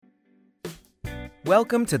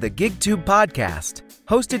Welcome to the GigTube podcast,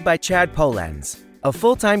 hosted by Chad Polenz, a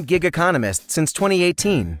full-time gig economist since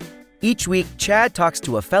 2018. Each week, Chad talks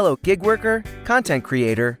to a fellow gig worker, content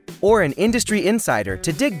creator, or an industry insider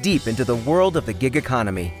to dig deep into the world of the gig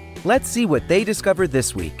economy. Let's see what they discover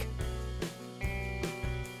this week.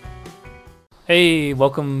 Hey,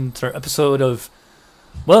 welcome to our episode of,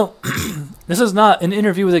 well, this is not an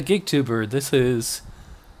interview with a GigTuber. This is,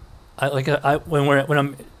 when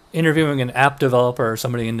I'm interviewing an app developer or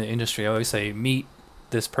somebody in the industry, I always say, meet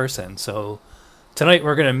this person. So tonight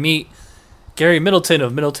we're going to meet Gary Middleton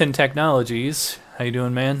of Middleton Technologies. How you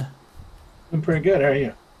doing, man? I'm pretty good. How are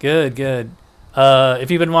you? Good.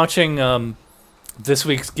 If you've been watching this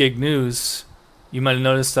week's Gig News, you might have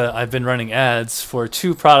noticed that I've been running ads for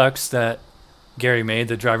two products that Gary made,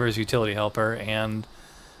 the driver's utility helper and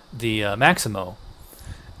the Maximo.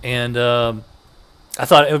 And I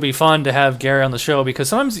thought it would be fun to have Gary on the show because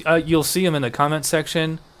sometimes you'll see him in the comment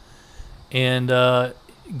section. And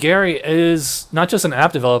Gary is not just an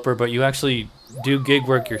app developer, but you actually do gig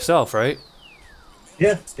work yourself, right?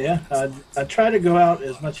 Yeah. I try to go out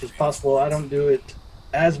as much as possible. I don't do it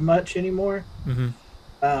as much anymore.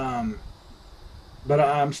 Mm-hmm. But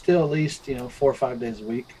I'm still at least 4 or 5 days a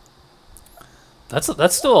week. That's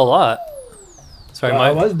still a lot. Sorry,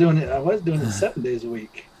 I was doing it 7 days a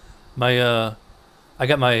week. I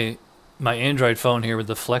got my Android phone here with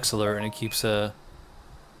the Flex alert, and it keeps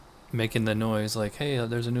making the noise like, "Hey,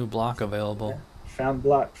 there's a new block available." Found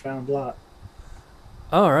block.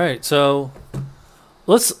 All right, so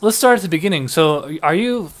let's start at the beginning. So, are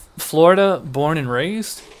you Florida born and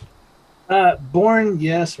raised? Born,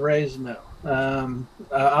 yes. Raised, no.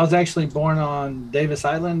 I was actually born on Davis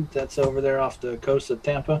Island. That's over there off the coast of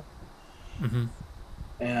Tampa. Mm-hmm.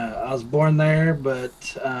 I was born there,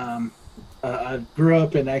 but I grew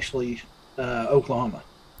up in actually Oklahoma.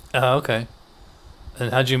 Oh, okay.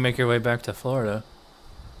 And how'd you make your way back to Florida?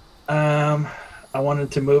 I wanted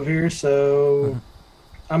to move here, so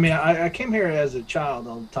I mean, I came here as a child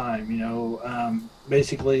all the time.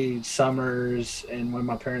 Basically summers, and when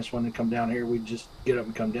my parents wanted to come down here, we'd just get up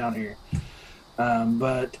and come down here.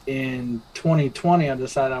 But in 2020, I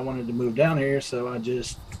decided I wanted to move down here, so I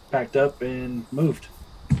just packed up and moved.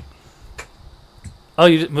 Oh,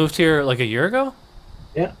 you moved here like a year ago?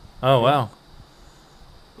 Yeah. Oh, wow.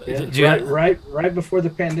 Yeah, right before the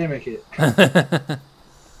pandemic hit.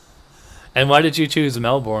 And why did you choose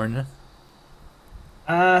Melbourne?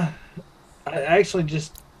 I actually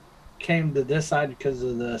just came to this side because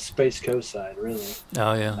of the Space Coast side, really.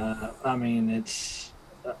 Oh, yeah. I mean,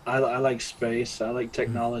 I like space. I like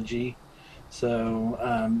technology. So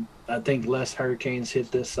I think less hurricanes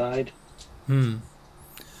hit this side.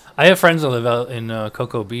 I have friends that live out in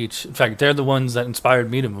Cocoa Beach. In fact, they're the ones that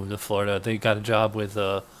inspired me to move to Florida. They got a job with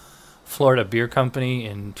Florida Beer Company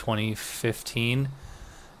in 2015.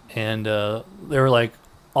 And they were like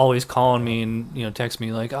always calling me and text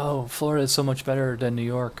me like, "Oh, Florida is so much better than New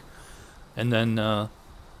York." And then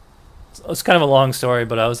it's kind of a long story,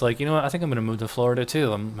 but I was like, you know what? I think I'm going to move to Florida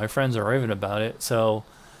too. My friends are raving about it. So,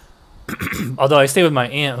 although I stay with my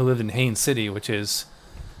aunt who lived in Haines City, which is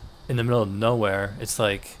in the middle of nowhere, it's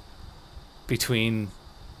like between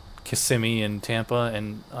Kissimmee and Tampa,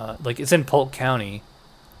 and it's in Polk County,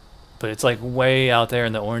 but it's like way out there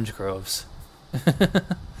in the orange groves.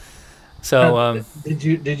 So did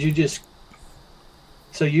you just?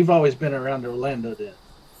 So you've always been around Orlando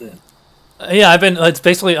then? Yeah, it's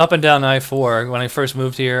basically up and down I-4. When I first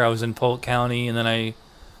moved here, I was in Polk County, and then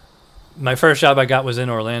my first job I got was in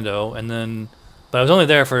Orlando, but I was only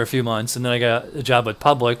there for a few months, and then I got a job with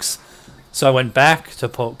Publix, so I went back to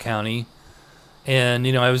Polk County, and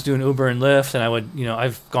I was doing Uber and Lyft, and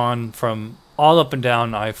I've gone from all up and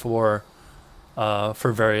down I-4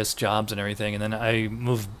 for various jobs and everything, and then I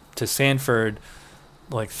moved to Sanford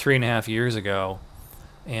like 3.5 years ago.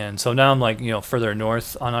 And so now I'm further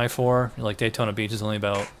north on I-4. Like Daytona Beach is only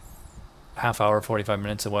about half hour, 45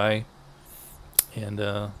 minutes away. And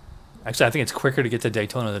actually, I think it's quicker to get to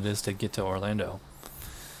Daytona than it is to get to Orlando.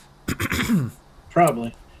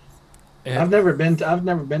 Probably. Yeah. I've never been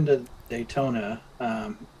to Daytona.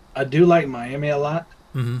 I do like Miami a lot.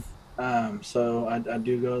 Mm-hmm. So I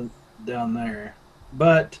do go down there,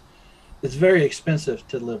 but it's very expensive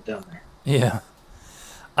to live down there. Yeah,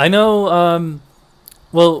 I know.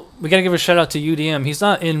 Well, we got to give a shout out to UDM. He's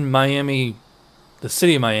not in Miami, the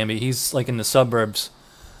city of Miami. He's like in the suburbs,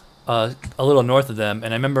 a little north of them.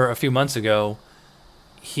 And I remember a few months ago,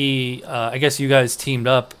 I guess you guys teamed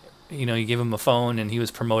up. You gave him a phone, and he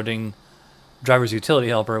was promoting driver's utility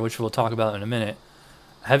helper, which we'll talk about in a minute.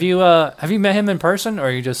 Have you met him in person,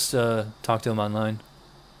 or you just talked to him online?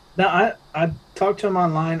 Now I talked to him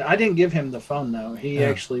online. I didn't give him the phone though. He Yeah.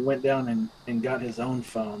 actually went down and got his own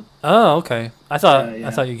phone. Oh, okay. I thought Yeah, I yeah.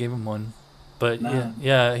 thought you gave him one, but yeah, No,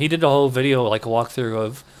 yeah. He did a whole video like a walkthrough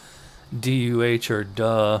of DUH or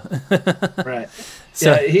duh. right.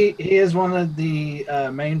 So. Yeah, he is one of the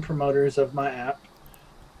main promoters of my app.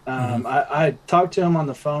 Mhm. I talked to him on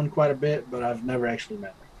the phone quite a bit, but I've never actually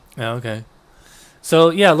met him. Yeah, okay. So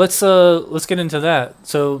yeah, let's get into that.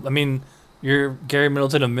 So I mean, you're Gary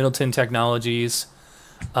Middleton of Middleton Technologies.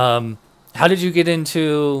 Um, how did you get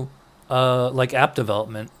into like app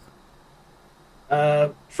development?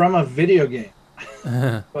 From a video game.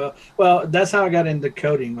 Well, that's how I got into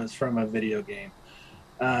coding was from a video game.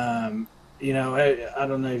 Um, I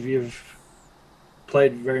don't know if you've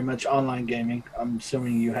played very much online gaming. I'm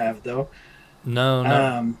assuming you have though. No, not.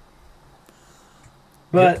 Um,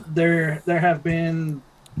 Yeah. but there have been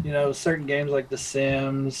certain games like The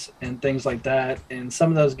Sims and things like that, and some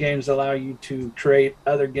of those games allow you to create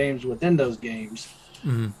other games within those games.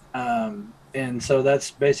 Mhm. And so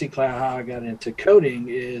that's basically how I got into coding.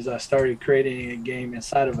 Is I started creating a game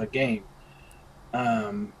inside of a game.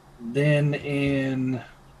 Then in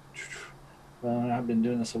well, I've been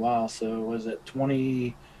doing this a while. So was it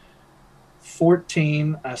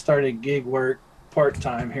 2014? I started gig work part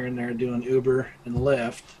time here and there doing Uber and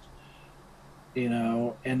Lyft.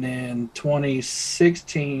 And then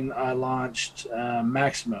 2016 I launched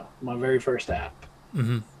Maximo, my very first app.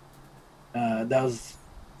 Mhm. That was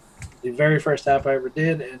the very first app I ever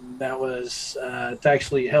did, and that was to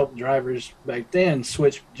actually help drivers back then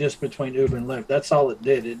switch just between Uber and Lyft. That's all it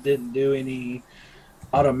did. It didn't do any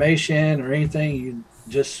automation or anything. You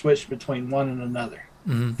just switched between one and another.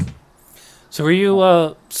 Mhm. So were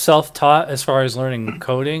you self-taught as far as learning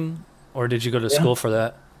coding, or did you go to Yeah, school for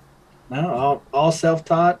that? no, all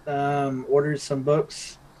self-taught. Ordered some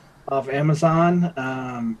books off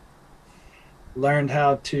Amazon. Learned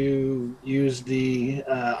how to use the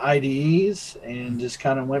IDEs and just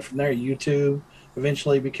kind of went from there. YouTube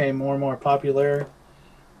eventually became more and more popular.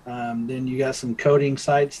 Then you got some coding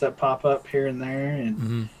sites that pop up here and there, and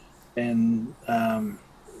Mm-hmm. and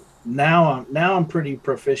now I'm pretty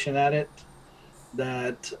proficient at it.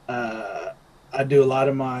 That I do a lot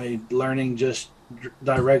of my learning just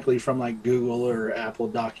directly from like Google or Apple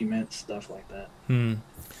documents, stuff like that. Hmm.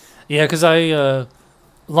 Yeah, because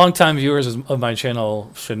longtime viewers of my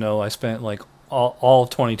channel should know I spent like all of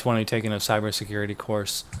 2020 taking a cybersecurity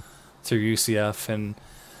course through UCF, and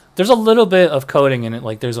there's a little bit of coding in it.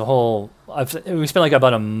 Like there's a whole, we spent like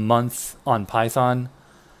about a month on Python,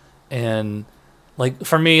 and like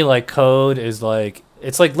for me, like code is like,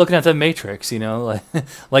 it's like looking at the matrix, like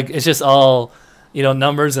like it's just all,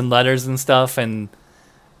 numbers and letters and stuff. And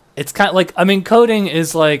it's kind of like, I mean, coding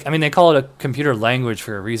is like, I mean, they call it a computer language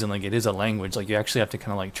for a reason. Like it is a language. Like you actually have to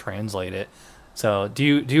kind of like translate it. So do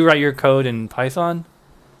you write your code in Python?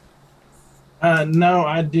 No,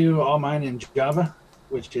 I do all mine in Java,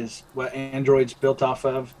 which is what Android's built off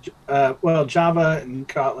of. Well, Java and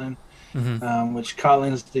Kotlin, Mm-hmm. which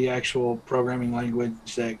Kotlin is the actual programming language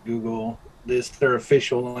that Google, this their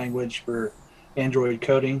official language for Android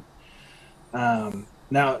coding. Now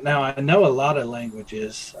I know a lot of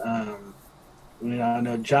languages. I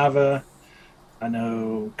know Java, I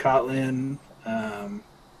know Kotlin,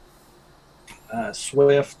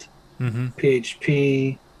 Swift, Mm-hmm.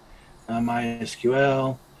 PHP,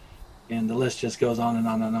 MySQL, and the list just goes on and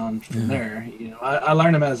on and on from Yeah. there. I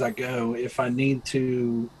learn them as I go. If I need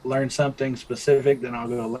to learn something specific, then I'll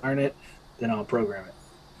go learn it. Then I'll program it.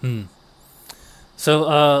 Hmm.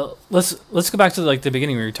 So let's go back to like the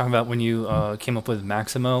beginning where you were talking about when you came up with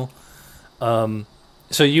Maximo.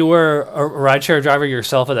 So you were a rideshare driver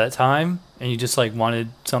yourself at that time, and you just like wanted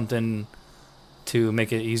something to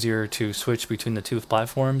make it easier to switch between the two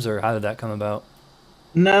platforms, or how did that come about?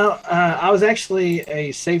 No, I was actually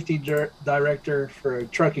a safety director for a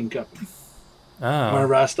trucking company Oh.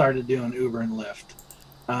 whenever I started doing Uber and Lyft.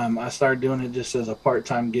 I started doing it just as a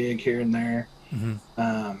part-time gig here and there. Mm-hmm.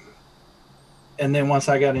 Um, and then once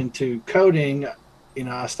I got into coding,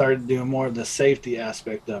 I started doing more of the safety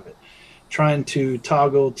aspect of it, trying to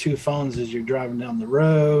toggle two phones as you're driving down the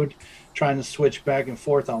road, trying to switch back and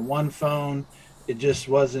forth on one phone. It just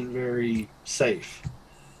wasn't very safe.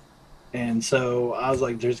 And so I was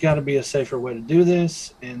like, there's got to be a safer way to do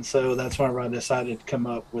this. And so that's whenever I decided to come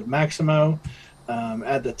up with Maximo.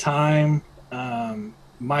 At the time,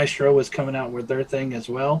 Maestro was coming out with their thing as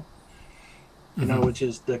well, Mm-hmm. which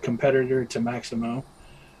is the competitor to Maximo.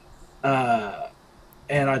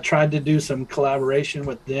 And I tried to do some collaboration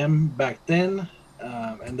with them back then,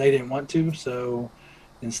 and they didn't want to. So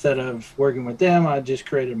instead of working with them, I just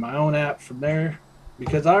created my own app from there,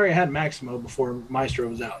 because I already had Maximo before Maestro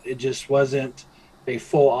was out. It just wasn't a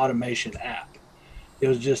full automation app. It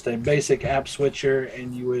was just a basic app switcher,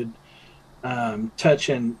 and you would touch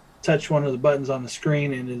one of the buttons on the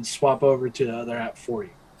screen and then swap over to the other app for you.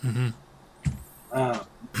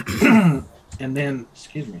 And then,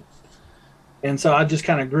 excuse me. And so I just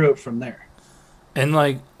kind of grew it from there. And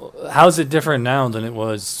like, how's it different now than it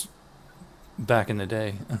was back in the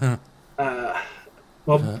day?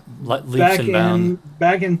 Well, back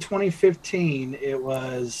in 2015, it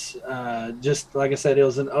was just like I said, it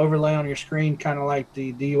was an overlay on your screen, kind of like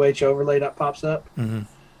the DUH overlay that pops up.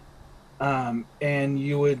 And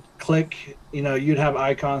you would click, you'd have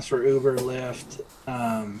icons for Uber, Lyft,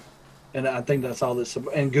 and I think that's all this,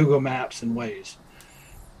 and Google Maps and Waze.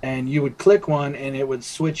 And you would click one, and it would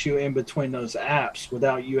switch you in between those apps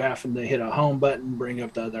without you having to hit a home button, bring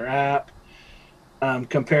up the other app.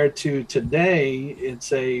 Compared to today,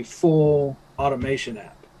 it's a full automation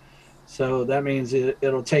app. So that means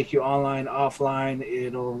it'll take you online, offline.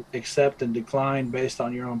 It'll accept and decline based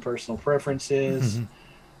on your own personal preferences.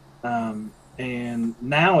 And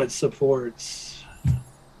now it supports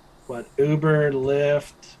Uber,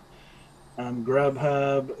 Lyft,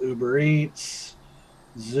 Grubhub, Uber Eats,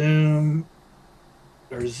 Zoom,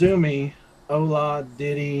 or Zoomy, Ola,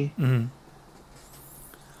 Diddy, and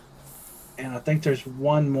I think there's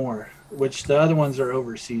one more, which the other ones are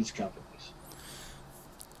overseas companies.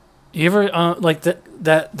 You ever like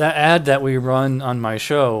that ad that we run on my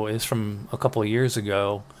show is from a couple of years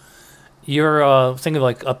ago. You're thinking of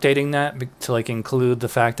like updating that to like include the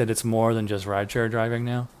fact that it's more than just rideshare driving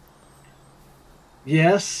now?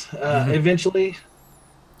 Yes, eventually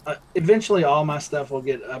all my stuff will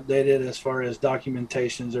get updated as far as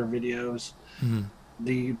documentations or videos.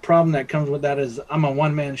 The problem that comes with that is I'm a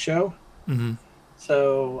one-man show.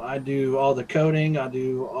 So I do all the coding, I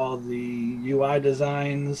do all the UI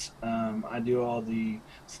designs, I do all the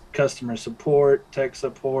customer support, tech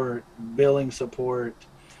support, billing support,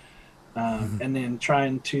 and then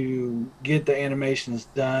trying to get the animations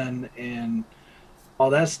done and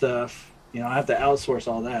all that stuff. I have to outsource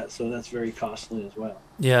all that, so that's very costly as well.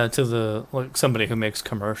 Yeah, to somebody who makes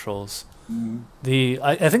commercials.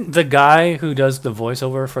 I think the guy who does the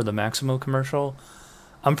voiceover for the Maximo commercial,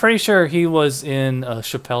 I'm pretty sure he was in a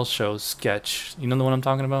Chappelle Show sketch. You know the one I'm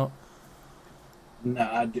talking about?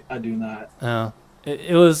 No, I do not.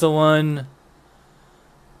 It was the one.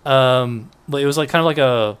 It was like kind of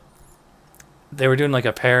like they were doing like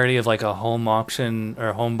a parody of like a home auction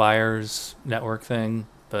or home buyers network thing.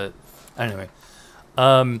 But anyway,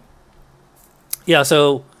 yeah.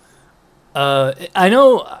 So I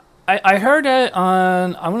know. I heard it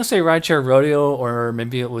on, I want to say Rideshare Rodeo, or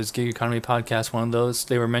maybe it was Gig Economy Podcast, one of those.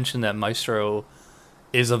 They were mentioning that Maestro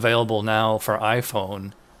is available now for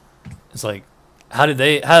iPhone. It's like, how did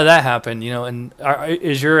that happen? And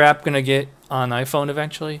is your app going to get on iPhone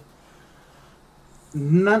eventually?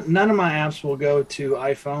 None of my apps will go to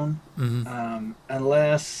iPhone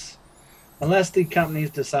unless the companies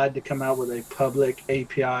decide to come out with a public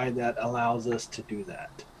API that allows us to do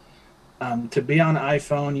that. To be on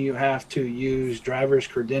iPhone, you have to use driver's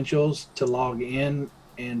credentials to log in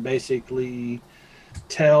and basically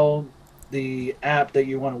tell the app that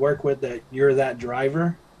you want to work with that you're that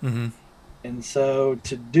driver. And so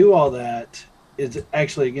to do all that is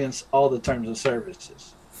actually against all the terms of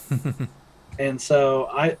services. And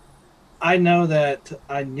so I know that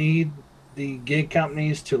I need the gig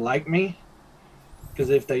companies to like me,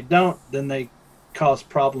 because if they don't, then they cause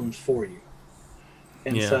problems for you.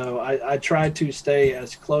 And so I try to stay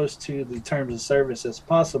as close to the terms of service as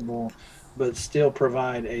possible, but still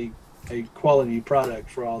provide a quality product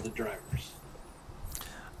for all the drivers.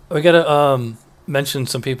 We got to mention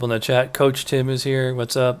some people in the chat. Coach Tim is here.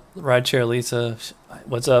 What's up? Rideshare Lisa.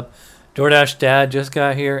 What's up? DoorDash Dad just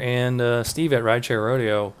got here. And Steve at Rideshare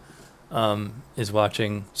Rodeo is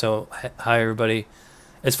watching. So hi, everybody.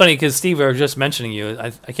 It's funny because Steve, I was just mentioning you. I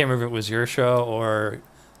can't remember if it was your show or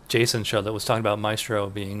Jason's show that was talking about Maestro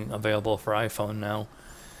being available for iPhone now.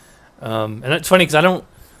 And it's funny because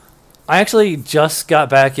I actually just got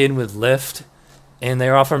back in with Lyft, and they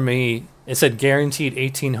offered me, it said guaranteed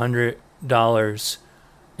 $1,800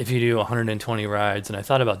 if you do 120 rides. And I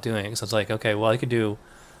thought about doing it, so I was like, okay, well, I could do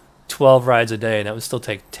 12 rides a day, and that would still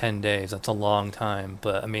take 10 days. That's a long time.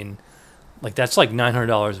 But I mean, like, that's like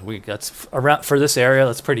 $900 a week. That's around, for this area,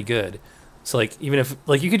 that's pretty good. So like, even if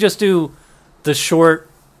like you could just do the short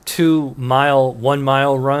 1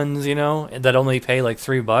 mile runs, that only pay like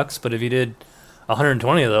 $3, but if you did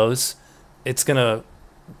 120 of those, it's gonna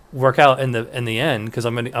work out in the end, because I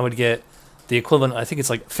would get the equivalent. I think it's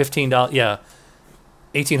like $15. Yeah,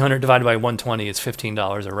 1,800 divided by 120 is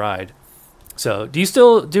 $15 a ride. So, do you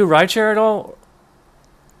still do rideshare at all?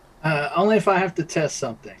 Only if I have to test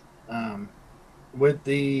something. With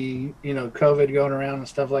the COVID going around and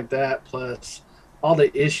stuff like that, plus all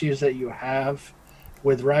the issues that you have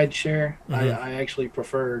with rideshare, I actually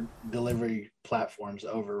prefer delivery platforms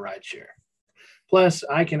over rideshare. Plus,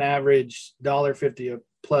 I can average $1.50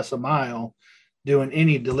 plus a mile doing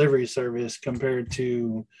any delivery service compared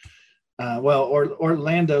to,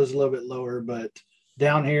 Orlando's a little bit lower, but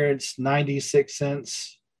down here it's 96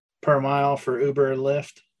 cents per mile for Uber and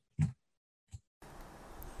Lyft.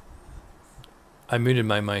 I muted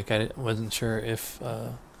my mic. I wasn't sure if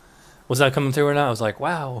was that coming through or not. I was like,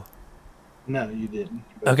 wow. No, you didn't.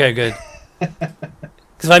 Okay, good.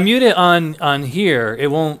 Because if I mute it on here,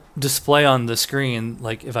 it won't display on the screen.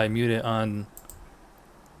 Like if I mute it on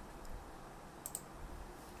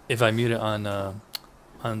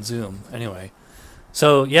Zoom. Anyway,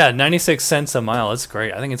 so yeah, 96 cents a mile. That's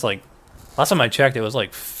great. I think it's like last time I checked, it was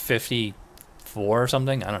like 54 or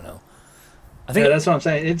something. I don't know. I think that's what I'm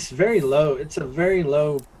saying. It's very low. It's a very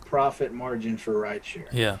low profit margin for rideshare.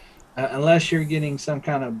 Yeah. Unless you're getting some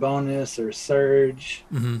kind of bonus or surge,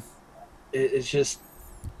 it's just.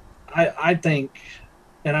 I think,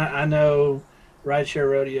 and I know Rideshare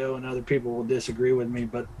Rodeo and other people will disagree with me,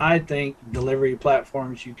 but I think delivery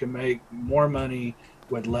platforms you can make more money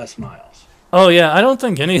with less miles. Oh yeah, I don't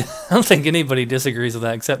think anybody disagrees with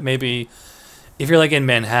that, except maybe if you're like in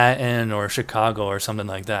Manhattan or Chicago or something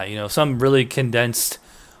like that, some really condensed,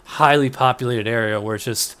 highly populated area where it's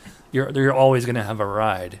just you're always gonna have a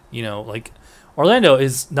ride. Like Orlando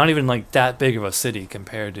is not even like that big of a city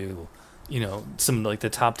compared to some like the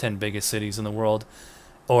top 10 biggest cities in the world,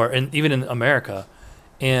 even in America.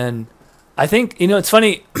 And I think it's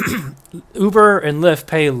funny, Uber and Lyft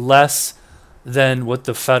pay less than what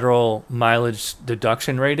the federal mileage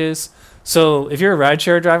deduction rate is. So if you're a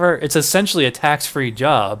rideshare driver, it's essentially a tax-free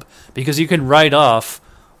job because you can write off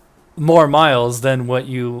more miles than what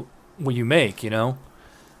you make. Right,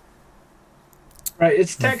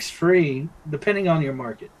 it's tax-free depending on your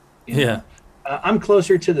market. Yeah. I'm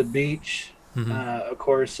closer to the beach, of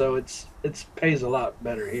course, so it's pays a lot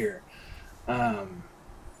better here.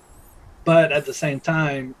 But at the same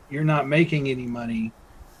time, you're not making any money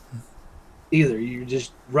either. You're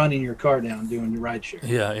just running your car down doing your ride share.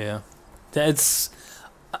 Yeah. It's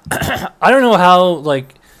I don't know how,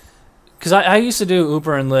 like, because I used to do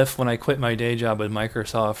Uber and Lyft when I quit my day job with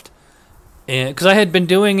Microsoft, and because I had been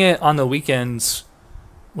doing it on the weekends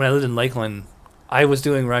when I lived in Lakeland. I was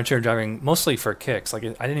doing rideshare driving mostly for kicks. Like, I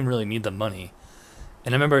didn't even really need the money.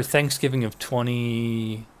 And I remember Thanksgiving of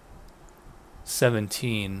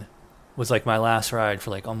 2017 was like my last ride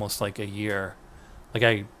for like almost like a year.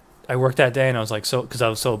 Like I worked that day and I was like, because I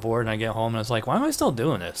was so bored, and I get home and I was like, why am I still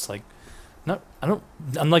doing this? Like, I'm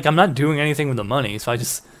not doing anything with the money. So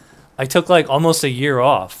I took like almost a year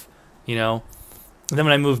off, And then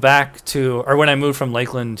when I moved when I moved from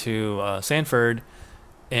Lakeland to Sanford,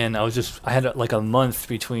 and I had like a month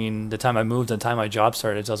between the time I moved and the time my job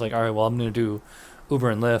started. So I was like, all right, well, I'm going to do Uber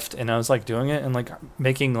and Lyft. And I was like doing it and like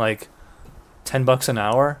making like $10 an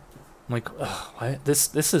hour. I'm like, oh,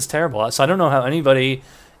 this is terrible. So I don't know how anybody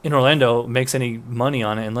in Orlando makes any money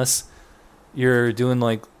on it unless you're doing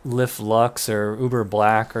like Lyft Lux or Uber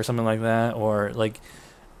Black or something like that. Or like,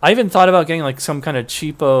 I even thought about getting like some kind of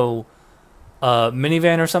cheapo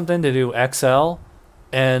minivan or something to do XL.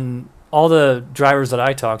 And all the drivers that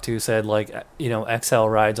I talked to said, like, XL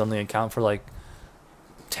rides only account for like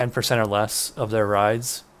 10% or less of their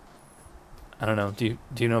rides. I don't know. Do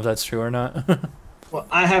you know if that's true or not? Well,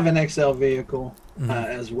 I have an XL vehicle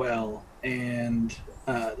as well, and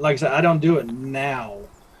like I said, I don't do it now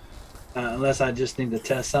unless I just need to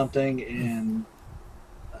test something. And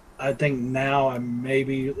I think now I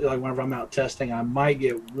maybe, like, whenever I'm out testing, I might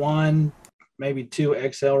get one, maybe two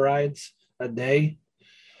XL rides a day.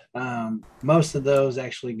 Most of those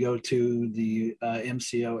actually go to the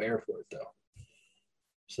MCO airport, though.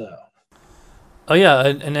 So. Oh yeah,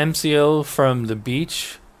 an MCO from the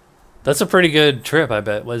beach. That's a pretty good trip, I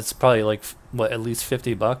bet. It's probably like at least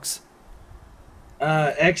 $50.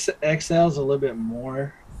 XL's a little bit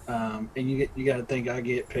more, and you got to think I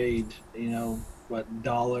get paid,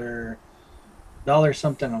 dollar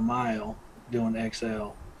something a mile doing XL,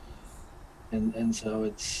 and so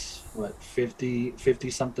it's. 50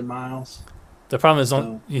 something miles. The problem is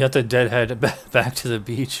you have to deadhead back to the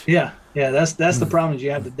beach. Yeah, that's the problem, is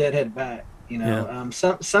you have to deadhead back. Yeah.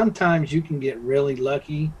 Sometimes you can get really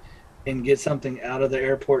lucky and get something out of the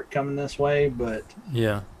airport coming this way, but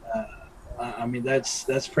yeah, I mean,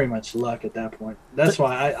 that's pretty much luck at that point. That's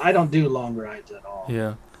why I don't do long rides at all.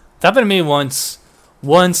 Yeah. That happened to me once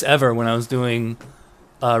ever when I was doing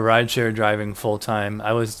rideshare driving full time.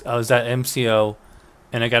 I was at MCO,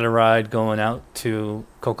 and I got a ride going out to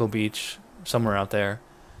Cocoa Beach, somewhere out there,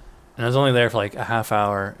 and I was only there for like a half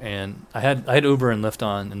hour, and I had Uber and Lyft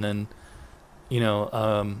on, and then,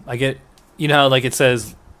 I get, how like it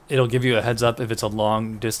says it'll give you a heads up if it's a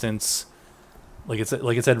long distance, like it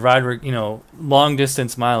said ride, long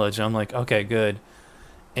distance mileage, and I'm like, okay, good,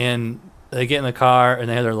 and they get in the car and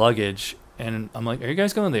they have their luggage. And I'm like, are you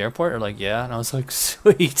guys going to the airport? Or like, yeah. And I was like,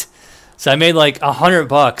 sweet. So I made like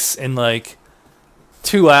 $100 in like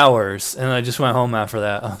 2 hours. And I just went home after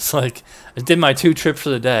that. I was like, I did my 2 trips for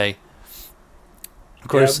the day. Of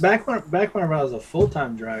course. Yeah, back when I was a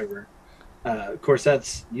full-time driver, of course,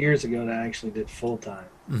 that's years ago that I actually did full-time,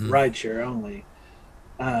 rideshare only.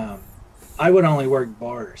 I would only work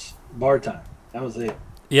bar time. That was it.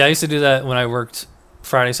 Yeah, I used to do that when I worked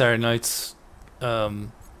Friday, Saturday nights.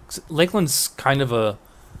 Lakeland's kind of a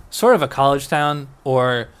sort of a college town,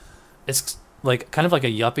 or it's like kind of like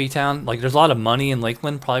a yuppie town. Like there's a lot of money in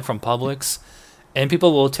Lakeland, probably from Publix, and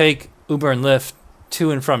people will take Uber and Lyft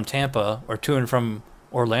to and from Tampa or to and from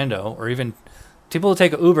Orlando, or even people will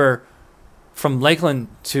take Uber from Lakeland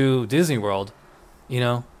to Disney World,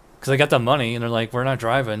 because they got the money and they're like, we're not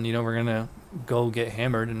driving, we're gonna go get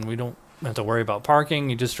hammered and we don't have to worry about parking.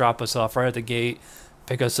 You just drop us off right at the gate,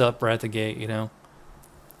 pick us up right at the gate,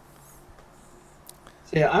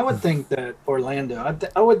 Yeah, I would think that Orlando.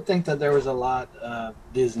 I would think that there was a lot of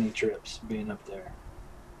Disney trips being up there.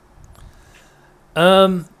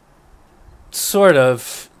 Sort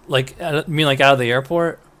of. Like, I mean, like out of the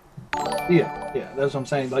airport? Yeah, that's what I'm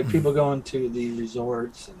saying. Like people going to the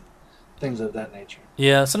resorts and things of that nature.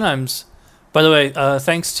 Yeah, sometimes. By the way,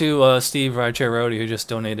 thanks to Steve Rideshare Roadie, who just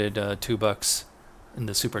donated $2 in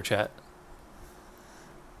the super chat.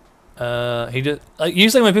 He just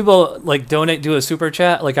usually when people like do a super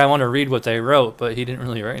chat, like I want to read what they wrote, but he didn't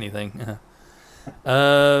really write anything.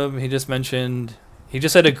 He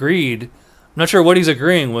just said agreed. I'm not sure what he's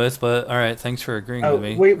agreeing with, but all right, thanks for agreeing with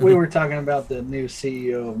me. We were talking about the new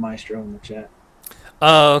CEO of Maestro in the chat.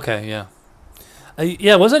 Oh, okay, yeah.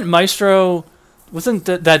 Yeah, wasn't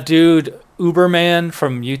that dude Uberman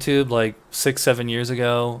from YouTube like 6-7 years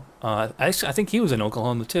ago? I think he was in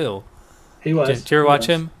Oklahoma too. He was. Did you ever watch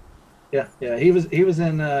him? Yeah. He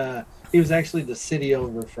was actually the city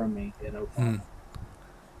over from me in Oklahoma.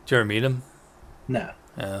 Did you ever meet him? No.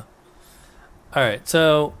 Yeah. All right,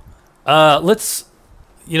 so let's.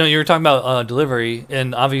 You were talking about delivery,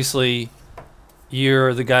 and obviously,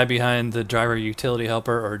 you're the guy behind the driver utility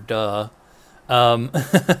helper, or duh.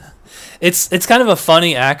 It's kind of a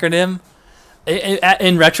funny acronym.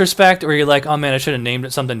 In retrospect, where you're like, oh man, I should have named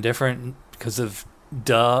it something different because of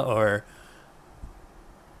duh or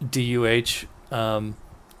DUH.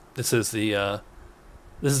 This is the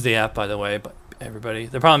app, by the way, but everybody.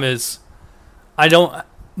 The problem is, I don't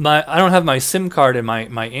have my SIM card in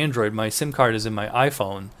my Android. My SIM card is in my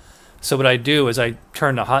iPhone. So what I do is I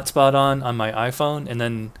turn the hotspot on my iPhone, and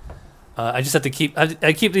then I just have to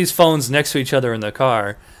keep these phones next to each other in the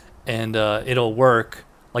car, and it'll work.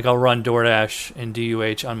 Like I'll run DoorDash and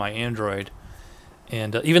DUH on my Android,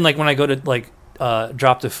 and even like when I go to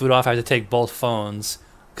drop the food off, I have to take both phones.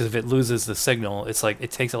 Because if it loses the signal, it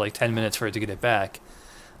takes it like 10 minutes for it to get it back.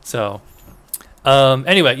 So,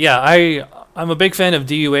 anyway, yeah, I'm a big fan of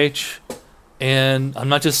DUH, and I'm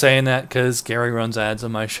not just saying that because Gary runs ads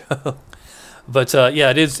on my show. But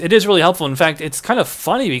yeah, it is really helpful. In fact, it's kind of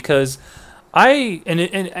funny because and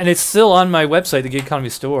it's still on my website,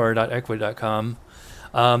 thegigeconomystore.equid.com.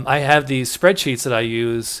 I have these spreadsheets that I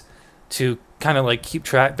use to kind of like keep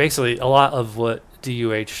track, basically a lot of what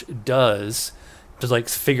DUH does. To like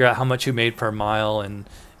figure out how much you made per mile, and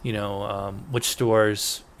which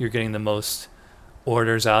stores you're getting the most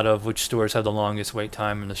orders out of, which stores have the longest wait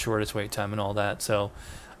time and the shortest wait time, and all that. So,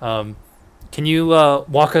 can you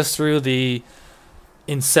walk us through the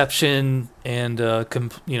inception and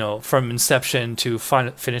from inception to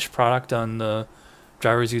finished product on the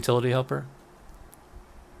driver's utility helper?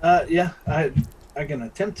 Yeah, I can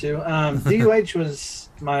attempt to. DUH was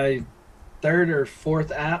my 3rd or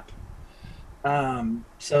 4th app.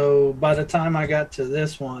 So by the time I got to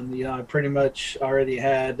this one, I pretty much already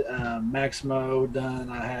had Maximo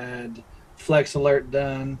done. I had Flex Alert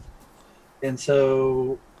done. And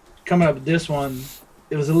so coming up with this one,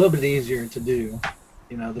 it was a little bit easier to do.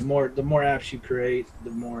 The more apps you create,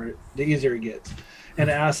 the easier it gets.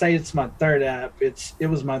 And I say it's my 3rd app. It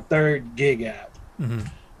was my 3rd gig app.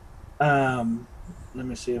 Mm-hmm. Let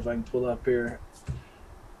me see if I can pull up here.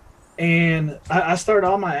 And I start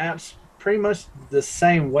all my apps pretty much the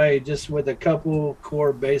same way, just with a couple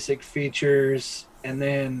core basic features, and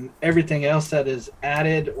then everything else that is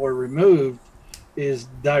added or removed is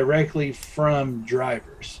directly from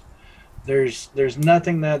drivers. There's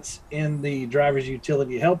nothing that's in the driver's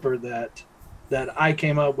utility helper that I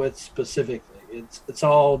came up with specifically. It's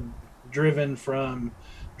all driven from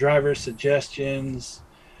driver suggestions,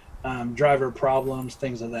 driver problems,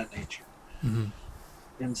 things of that nature. Mm-hmm.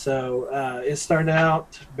 And so it started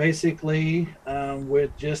out basically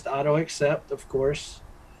with just auto accept, of course.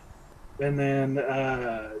 And then,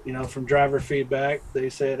 from driver feedback,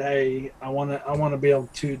 they said, "Hey, I want to be able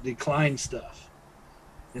to decline stuff."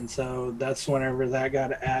 And so that's whenever that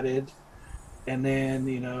got added. And then,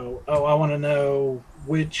 I want to know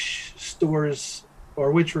which stores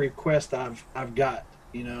or which request I've got.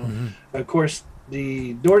 Mm-hmm. Of course,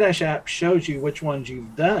 the DoorDash app shows you which ones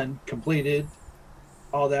you've done, completed,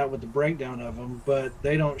 all that with the breakdown of them, but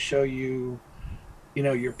they don't show you,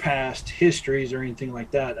 your past histories or anything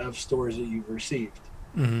like that of stores that you've received.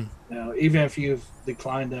 Mm-hmm. Now, even if you've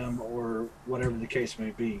declined them or whatever the case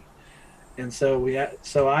may be. And so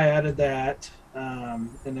I added that, and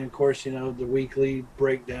then of course, the weekly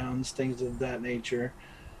breakdowns, things of that nature.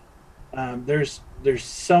 There's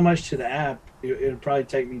so much to the app. It'll probably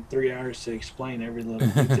take me 3 hours to explain every little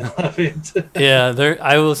detail of it. Yeah,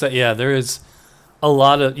 I will say, there is a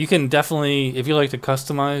lot of, you can definitely, if you like to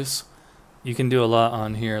customize, you can do a lot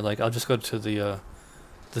on here. Like, I'll just go to the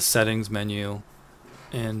settings menu,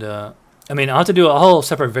 and I'll have to do a whole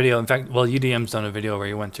separate video. In fact, UDM's done a video where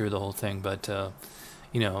he went through the whole thing, but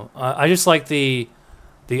I just like the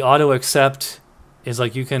auto accept is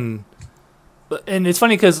like, you can, and it's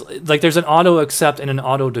funny because like there's an auto accept and an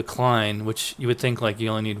auto decline, which you would think like you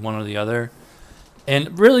only need one or the other.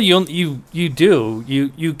 And really, you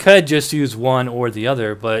could just use one or the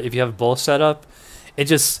other, but if you have both set up, it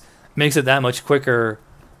just makes it that much quicker,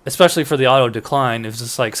 especially for the auto decline. If it's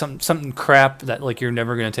just like something crap that like you're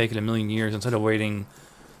never going to take in a million years, instead of waiting,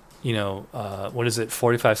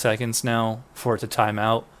 45 seconds now for it to time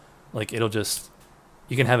out, like you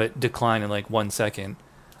can have it decline in like 1 second.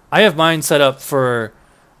 I have mine set up for,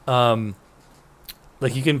 like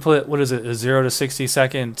you can put, a 0 to 60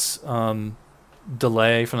 seconds,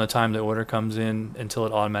 delay from the time the order comes in until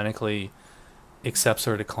it automatically accepts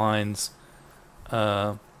or declines,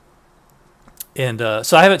 so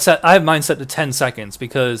I have mine set to 10 seconds,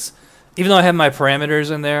 because even though I have my parameters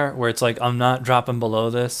in there where it's like I'm not dropping below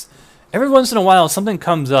this, every once in a while something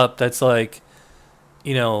comes up that's like,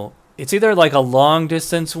 it's either like a long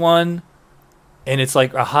distance one and it's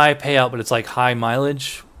like a high payout but it's like high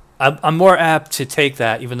mileage. I'm more apt to take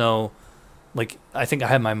that, even though like I think I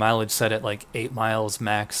had my mileage set at like 8 miles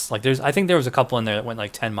max. Like I think there was a couple in there that went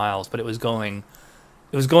like 10 miles, but it was going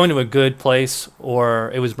to a good place,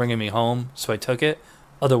 or it was bringing me home, so I took it.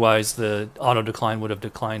 Otherwise, the auto decline would have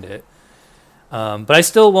declined it. But I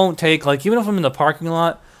still won't take, like, even if I'm in the parking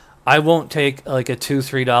lot, I won't take like a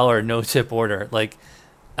 $2-3 no tip order. Like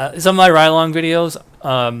some of my ride along videos,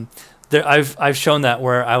 I've shown that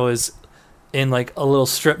where I was in like a little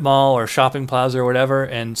strip mall or shopping plaza or whatever,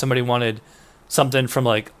 and somebody wanted something from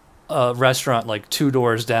like a restaurant like 2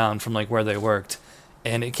 doors down from like where they worked,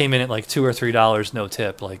 and it came in at like $2 or $3 no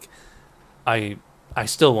tip. Like I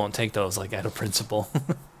still won't take those, like, out of principle.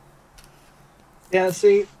 Yeah,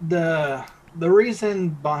 see, the reason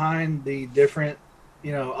behind the different,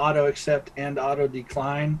 auto accept and auto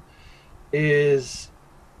decline is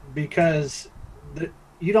because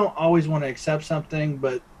you don't always want to accept something,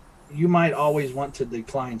 but you might always want to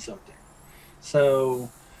decline something. So,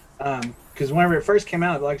 because whenever it first came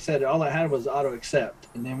out, like I said, all I had was auto accept.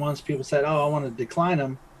 And then once people said, "Oh, I want to decline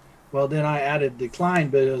them," well, then I added decline,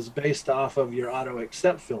 but it was based off of your auto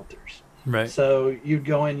accept filters. Right. So you'd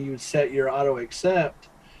go in, you'd set your auto accept,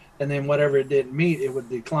 and then whatever it didn't meet, it would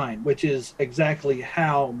decline, which is exactly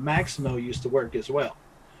how Maximo used to work as well.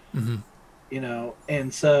 Mm-hmm.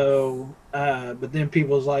 And so, but then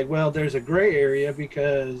people's like, well, there's a gray area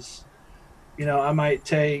because, I might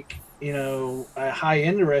take, a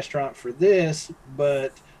high-end restaurant for this,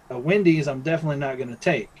 but a Wendy's I'm definitely not going to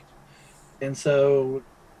take. And so,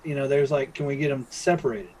 there's like, can we get them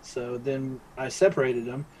separated? So then I separated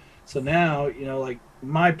them. So now, like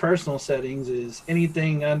my personal settings is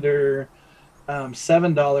anything under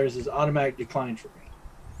 $7 is automatic decline for me.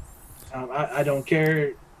 I don't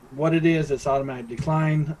care what it is, it's automatic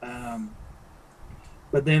decline.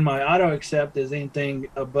 But then my auto accept is anything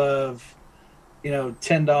above,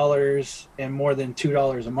 $10 and more than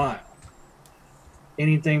 $2 a mile.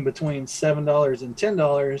 Anything between $7 and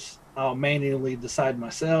 $10, I'll manually decide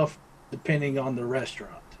myself, depending on the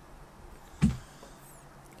restaurant.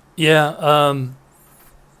 Yeah.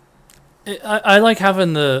 I like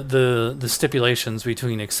having the stipulations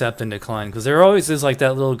between accept and decline because there always is like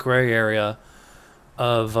that little gray area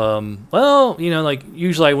of well, like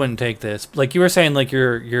usually I wouldn't take this. Like you were saying, like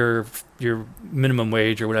your minimum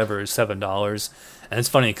wage or whatever is $7, and it's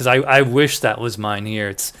funny because I wish that was mine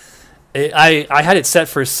here. I had it set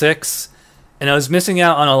for 6, and I was missing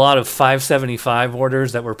out on a lot of 575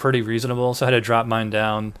 orders that were pretty reasonable, so I had to drop mine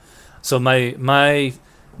down. So my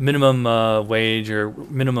minimum wage or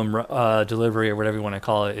minimum delivery or whatever you want to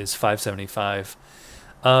call it is 575.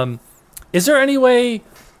 Is there any way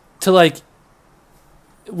to like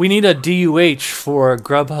we need a DUH for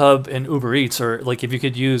Grubhub and Uber Eats, or like if you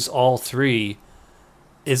could use all three,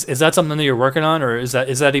 is that something that you're working on, or is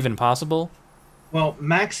that even possible? Well,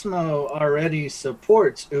 Maximo already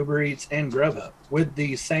supports Uber Eats and Grubhub with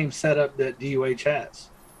the same setup that DUH has.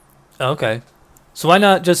 Okay, so why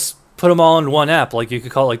not just put them all in one app? Like you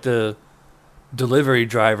could call it like the delivery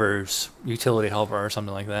drivers utility helper or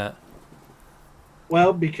something like that.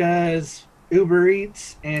 Well, because Uber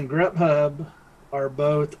Eats and Grubhub are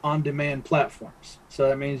both on-demand platforms, so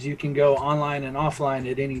that means you can go online and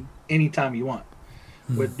offline at any time you want.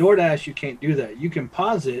 With DoorDash, you can't do that. You can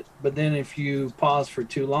pause it, but then if you pause for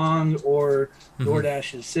too long or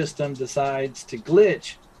DoorDash's system decides to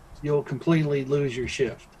glitch, you'll completely lose your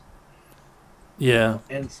shift. Yeah.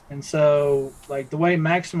 And so like the way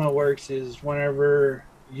Maximo works is whenever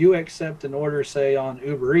you accept an order, say on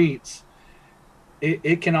Uber Eats,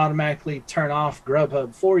 it can automatically turn off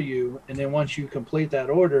Grubhub for you, and then once you complete that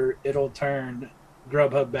order, it'll turn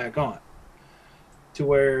Grubhub back on. To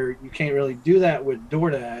where you can't really do that with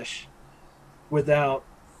DoorDash without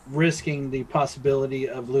risking the possibility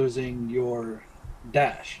of losing your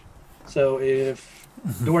Dash. So if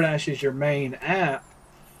DoorDash is your main app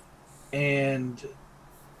and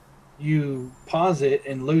you pause it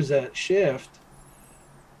and lose that shift,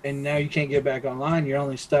 and now you can't get back online, you're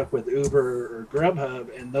only stuck with Uber or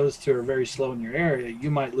Grubhub, and those two are very slow in your area, you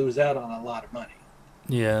might lose out on a lot of money.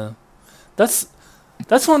 Yeah.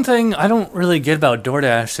 That's one thing I don't really get about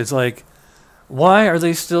DoorDash. It's like, why are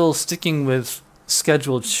they still sticking with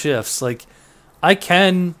scheduled shifts? Like,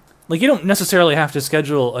 you don't necessarily have to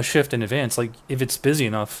schedule a shift in advance. Like, if it's busy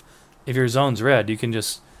enough, if your zone's red, you can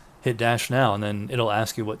just hit dash now, and then it'll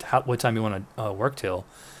ask you what time you want to work till.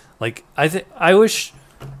 Like, I wish,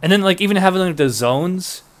 and then like even having like the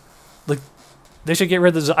zones, like they should get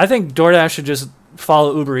rid of the. I think DoorDash should just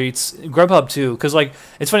follow Uber Eats, Grubhub too, because like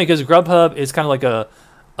it's funny because Grubhub is kind of like a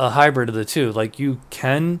hybrid of the two. Like you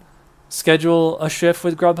can schedule a shift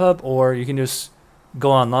with Grubhub, or you can just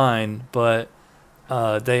go online, but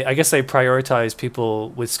I guess they prioritize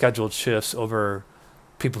people with scheduled shifts over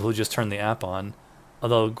people who just turn the app on.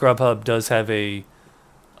 Although Grubhub does have a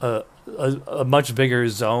much bigger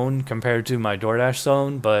zone compared to my DoorDash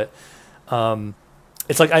zone, but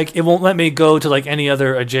it's like it won't let me go to like any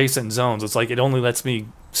other adjacent zones. It's like it only lets me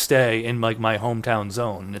stay in like my hometown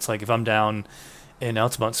zone. And it's like if I'm down in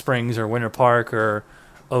Altamont Springs or Winter Park or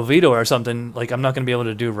Oviedo or something, like I'm not going to be able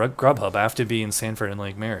to do Grubhub. I have to be in Sanford and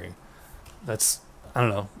Lake Mary. I don't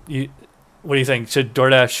know. What do you think? Should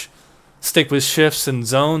DoorDash stick with shifts and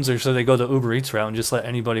zones, or should they go the Uber Eats route and just let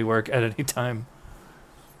anybody work at any time?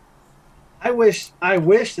 I wish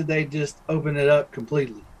that they just open it up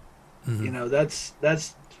completely. Mm-hmm.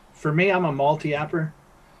 That's for me. I'm a multi-apper.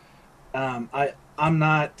 I'm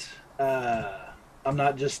not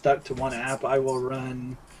just stuck to one app. I will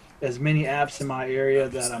run as many apps in my area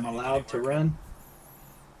that I'm allowed to run.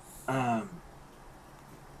 And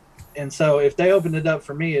so if they opened it up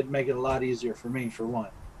for me, it'd make it a lot easier for me, for one.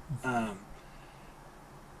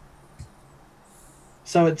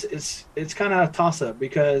 So it's kind of a toss-up,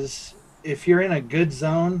 because if you're in a good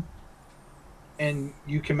zone and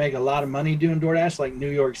you can make a lot of money doing DoorDash, like New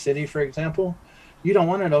York City, for example, you don't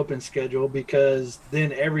want an open schedule because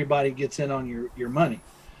then everybody gets in on your money.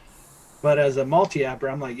 But as a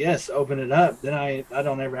multi-apper, I'm like, yes, open it up. Then I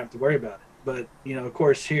don't ever have to worry about it. But, of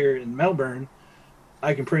course, here in Melbourne,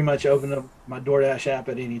 I can pretty much open up my DoorDash app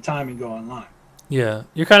at any time and go online. Yeah.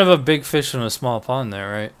 You're kind of a big fish in a small pond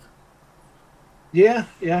there, right? Yeah,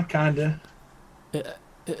 kind of.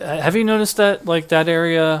 Have you noticed that, like, that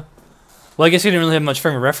area... Well, I guess you didn't really have much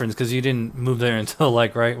frame of reference because you didn't move there until,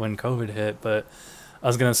 like, right when COVID hit. But I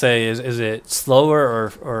was going to say, is it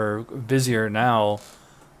slower or busier now,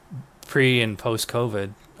 pre- and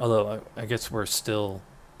post-COVID? Although, I guess we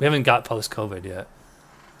haven't got post-COVID yet.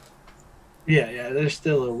 Yeah, there's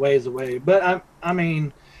still a ways away. But, I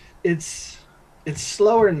mean, it's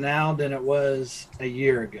slower now than it was a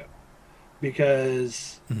year ago.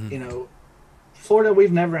 Because, Florida,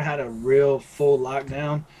 we've never had a real full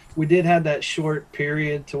lockdown. We did have that short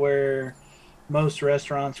period to where most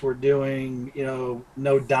restaurants were doing,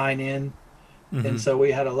 no dine-in, and so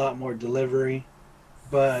we had a lot more delivery.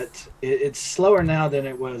 But it's slower now than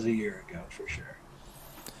it was a year ago, for sure.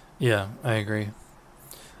 Yeah, I agree.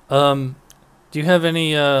 Do you have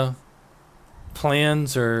any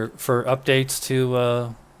plans or for updates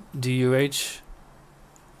to DUH?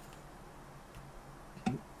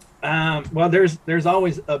 Well, there's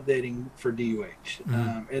always updating for DUH.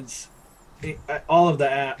 All of the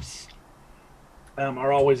apps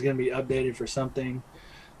are always going to be updated for something.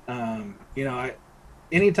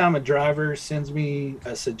 Anytime a driver sends me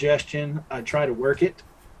a suggestion, I try to work it,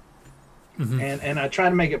 and I try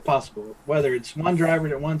to make it possible. Whether it's one driver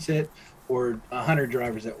that wants it or 100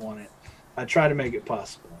 drivers that want it, I try to make it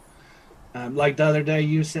possible. Like the other day,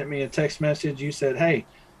 you sent me a text message. You said, "Hey,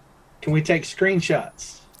 can we take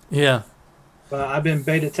screenshots?" Yeah. Well, I've been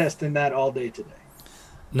beta testing that all day today.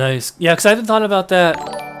 Nice. Yeah, because I hadn't thought about that.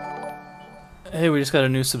 Hey, we just got a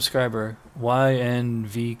new subscriber.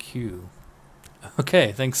 YNVQ.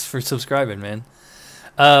 Okay, thanks for subscribing, man.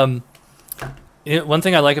 One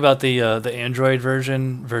thing I like about the Android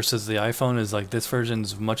version versus the iPhone is like this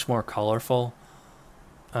version's much more colorful.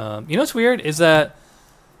 What's weird is that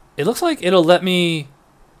it looks like it'll let me...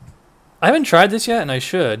 I haven't tried this yet, and I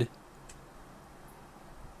should.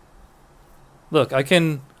 Look, I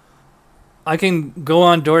can go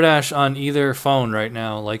on DoorDash on either phone right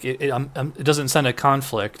now. Like it doesn't send a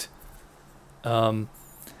conflict. And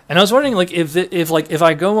I was wondering, like, if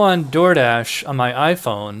I go on DoorDash on my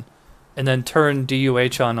iPhone and then turn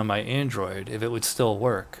DUH on my Android, if it would still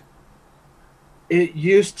work. It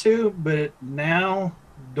used to, but now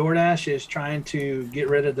DoorDash is trying to get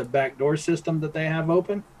rid of the backdoor system that they have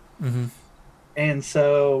open. And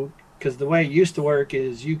so, because the way it used to work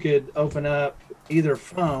is you could open up either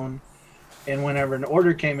phone, and whenever an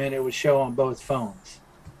order came in, it would show on both phones.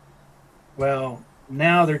 Well,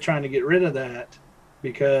 now they're trying to get rid of that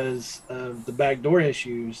because of the backdoor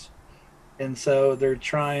issues, and so they're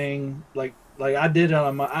trying, like I did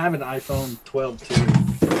on I have an iPhone 12 too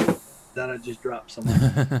that I just dropped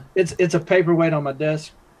somewhere. It's a paperweight on my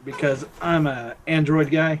desk because I'm a Android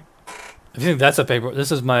guy. I think that's a paper.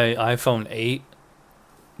 This is my iPhone 8.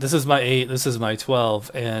 This is my 8. This is my 12,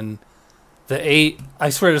 and the 8. I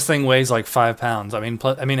swear this thing weighs like 5 pounds. I mean,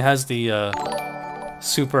 it has the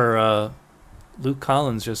super. Luke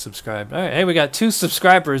Collins just subscribed. All right, hey, we got 2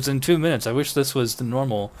 subscribers in 2 minutes. I wish this was the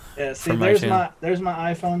normal. Yeah, see, there's my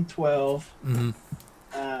iPhone 12,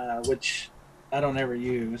 which I don't ever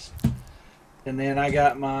use, and then I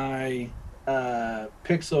got my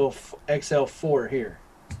Pixel XL4 here,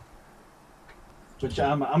 which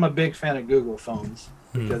I'm a big fan of Google phones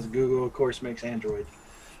because Google, of course, makes Android,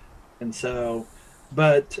 and so.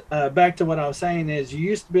 But back to what I was saying is you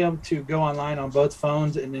used to be able to go online on both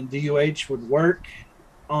phones, and then DUH would work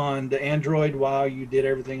on the Android while you did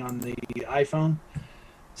everything on the iPhone.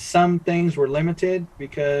 Some things were limited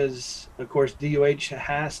because, of course, DUH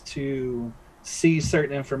has to see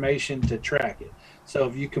certain information to track it. So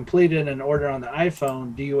if you completed an order on the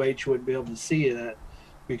iPhone, DUH would be able to see that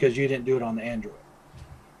because you didn't do it on the Android.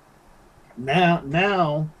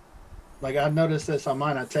 Now, like I've noticed this on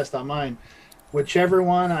mine, I test on mine. Whichever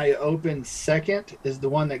one I open second is the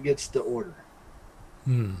one that gets the order.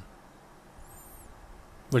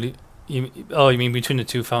 What do you mean between the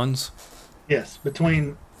 2 phones? Yes,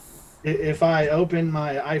 if I open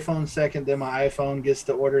my iPhone second, then my iPhone gets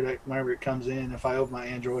the order that whenever it comes in. If I open my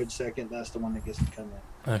Android second, that's the one that gets to come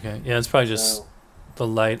in. Okay, yeah, it's probably just the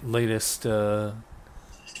latest,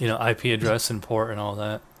 IP address and port and all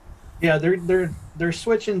that. Yeah, they're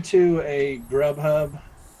switching to a Grubhub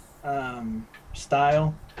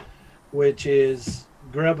style, which is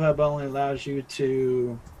Grubhub only allows you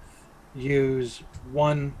to use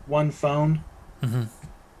one phone,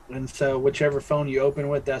 and so whichever phone you open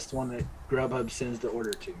with, that's the one that Grubhub sends the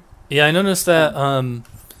order to. Yeah, I noticed that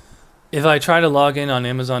if I try to log in on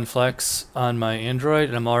Amazon Flex on my Android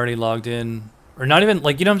and I'm already logged in, or not even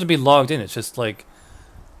like you don't have to be logged in, it's just like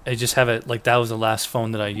I just have it like that was the last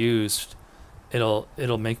phone that I used. It'll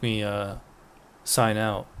make me sign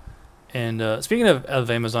out. And speaking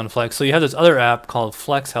of Amazon Flex, so you have this other app called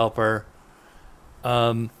Flex Helper.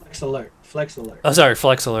 Flex Alert. Oh, sorry,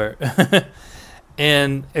 Flex Alert.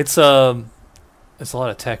 And it's a lot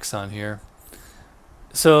of text on here.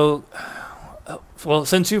 So, well,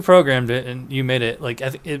 since you programmed it and you made it, like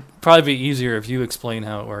it'd probably be easier if you explain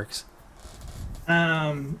how it works.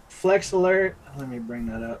 Flex Alert. Let me bring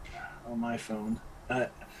that up on my phone.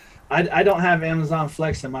 I don't have Amazon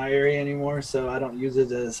Flex in my area anymore, so I don't use it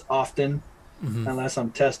as often. unless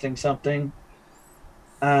I'm testing something.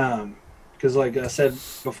 Because like I said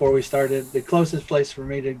before we started, the closest place for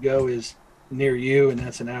me to go is near you, and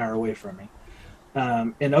that's an hour away from me.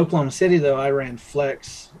 In Oklahoma City, though, I ran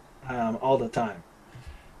Flex all the time.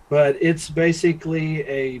 But it's basically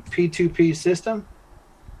a P2P system,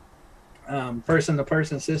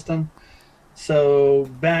 person-to-person system. So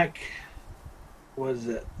back, was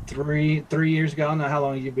it three years ago? I don't know how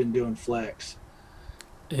long you've been doing Flex.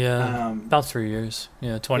 Yeah, about 3 years.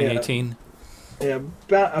 Yeah, 2018. Yeah,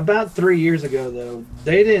 about 3 years ago, though,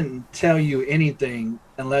 they didn't tell you anything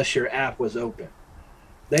unless your app was open.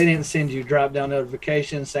 They didn't send you drop-down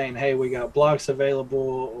notifications saying, hey, we got blocks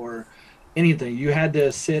available or anything. You had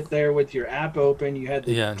to sit there with your app open. You had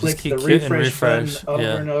to click the refresh button over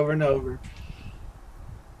and over and over.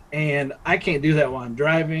 And I can't do that while I'm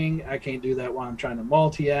driving. I can't do that while I'm trying to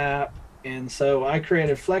multi-app. And so I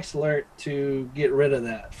created Flex Alert to get rid of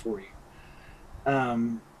that for you.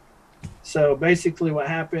 So basically what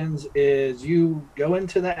happens is you go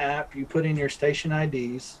into the app, you put in your station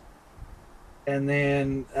IDs, and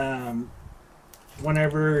then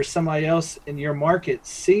whenever somebody else in your market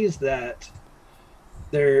sees that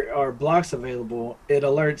there are blocks available, it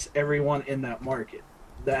alerts everyone in that market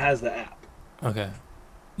that has the app. Okay.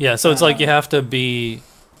 Yeah, so it's like you have to be...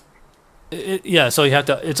 so you have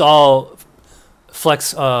to... It's all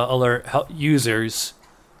Flex Alert users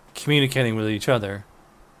communicating with each other.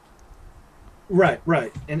 Right.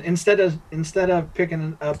 And instead of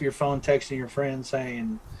picking up your phone, texting your friend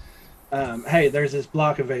saying, hey, there's this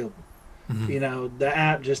block available. The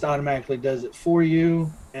app just automatically does it for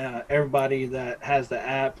you. Everybody that has the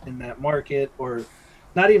app in that market, or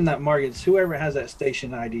not even that market, it's whoever has that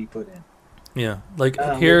station ID put in. Yeah, like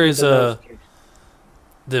here is the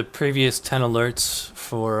previous 10 alerts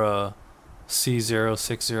for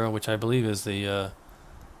C060, which I believe is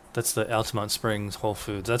that's the Altamont Springs Whole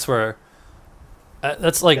Foods. That's where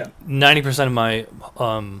that's like 90% of my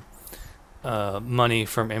money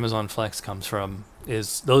from Amazon Flex comes from.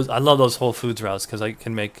 Is those? I love those Whole Foods routes because I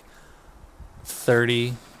can make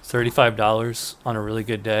 $35 on a really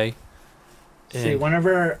good day. See,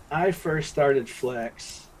 whenever I first started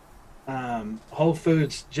Flex, Whole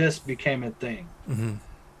Foods just became a thing.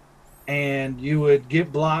 And you would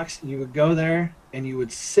get blocks, you would go there, and you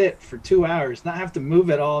would sit for 2 hours, not have to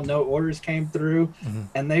move at all, no orders came through,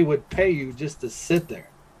 and they would pay you just to sit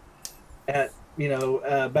there. At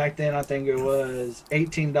back then I think it was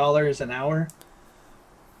 $18 an hour.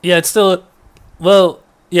 Yeah, it's still,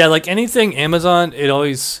 like anything Amazon, it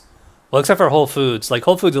always, except for Whole Foods. Like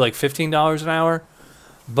Whole Foods are like $15 an hour,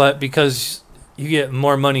 but because you get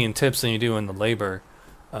more money in tips than you do in the labor,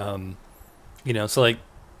 so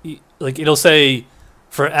like it'll say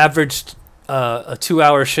for average a 2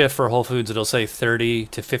 hour shift for Whole Foods, it'll say $30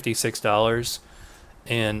 to $56,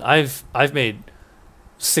 and I've made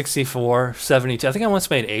 64, 72. I think I once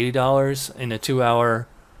made $80 in a 2 hour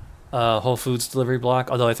Whole Foods delivery block,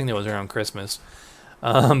 although I think that was around Christmas.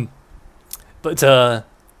 So that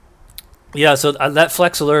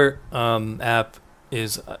Flex Alert app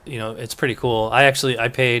is it's pretty cool. I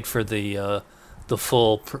paid for the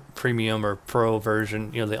full premium or pro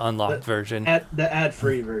version, the unlocked version, the ad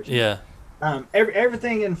free version. Yeah.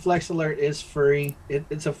 Everything in Flex Alert is free.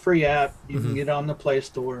 It's a free app. You can get it on the Play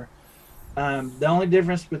Store. The only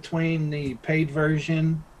difference between the paid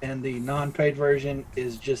version and the non-paid version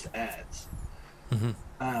is just ads.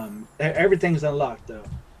 Everything's unlocked though.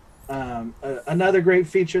 Another great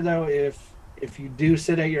feature though, if you do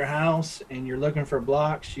sit at your house and you're looking for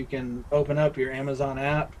blocks, you can open up your Amazon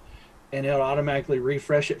app and it'll automatically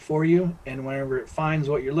refresh it for you. And whenever it finds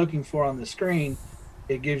what you're looking for on the screen,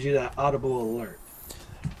 it gives you that audible alert.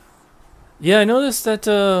 Yeah, I noticed that.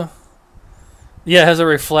 It has a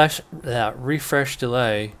refresh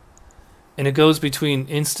delay, and it goes between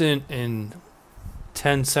instant and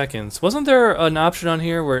 10 seconds. Wasn't there an option on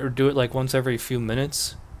here where it would do it like once every few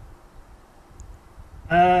minutes?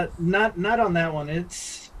 Not on that one.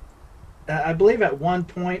 It's I believe at one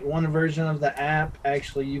point, one version of the app,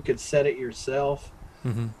 actually you could set it yourself.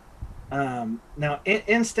 Now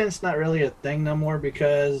instant's not really a thing no more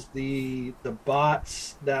because the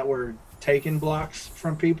bots that were taking blocks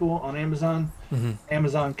from people on Amazon,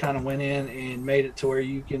 Amazon kind of went in and made it to where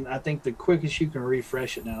you can, I think the quickest you can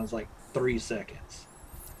refresh it now is like 3 seconds.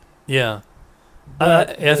 Yeah.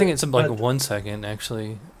 I think it's like 1 second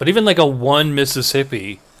actually. But even like a 1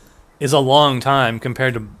 Mississippi is a long time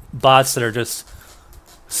compared to bots that are just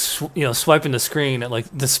swiping the screen at like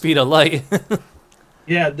the speed of light.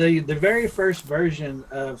 Yeah, the very first version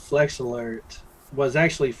of Flex Alert was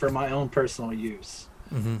actually for my own personal use.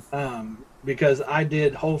 because I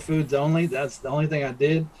did Whole Foods only. That's the only thing I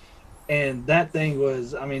did. And that thing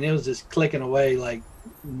was, I mean, it was just clicking away like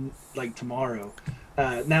tomorrow.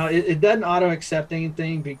 Now it doesn't auto accept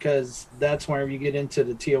anything, because that's where you get into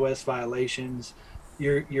the TOS violations.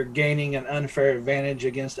 You're gaining an unfair advantage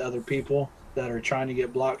against other people that are trying to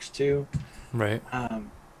get blocks too. Right.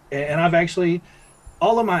 And I've actually,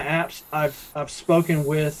 all of my apps, I've spoken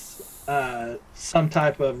with some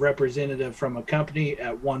type of representative from a company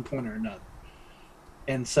at one point or another.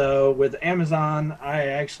 And so with Amazon, I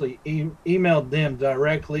actually emailed them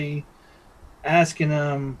directly, asking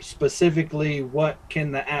them specifically what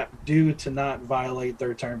can the app do to not violate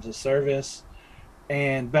their terms of service.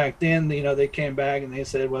 And back then, they came back and they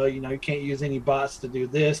said, well, you can't use any bots to do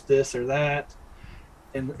this or that.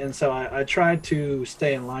 And so I tried to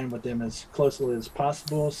stay in line with them as closely as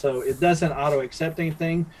possible. So it doesn't auto accept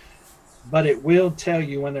anything, but it will tell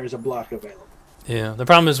you when there's a block available. Yeah, the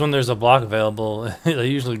problem is when there's a block available, they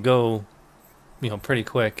usually go, pretty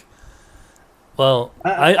quick. Well,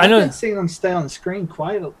 I know. I've been seeing them stay on the screen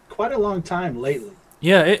quite a long time lately.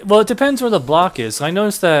 Yeah, it depends where the block is. I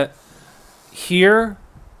noticed that here,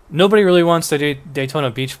 nobody really wants the Daytona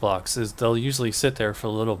Beach blocks. They'll usually sit there for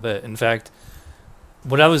a little bit. In fact,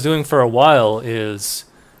 what I was doing for a while is,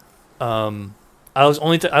 I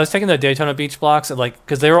was taking the Daytona Beach blocks at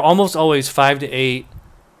because they were almost always 5 to 8,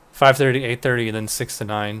 5:30, 8:30, and then 6 to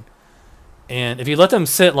 9. And if you let them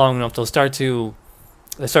sit long enough, they start to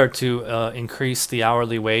increase the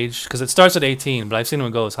hourly wage, because it starts at 18, but I've seen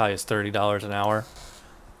them go as high as $30 an hour.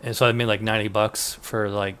 And so I made like $90 for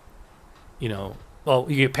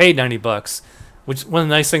you get paid $90, which one of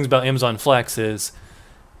the nice things about Amazon Flex is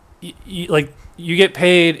you get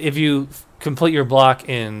paid if you complete your block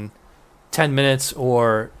in 10 minutes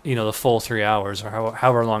or the full 3 hours, or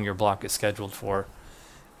however long your block is scheduled for.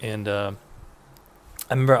 And I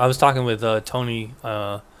remember I was talking with Tony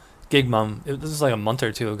Gig Mom. This was like a month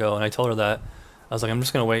or two ago, and I told her that I was like, I'm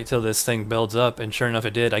just gonna wait till this thing builds up, and sure enough,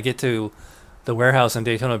 it did. I get to the warehouse in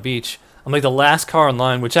Daytona Beach. I'm like the last car in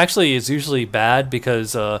line, which actually is usually bad,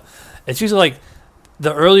 because it's usually like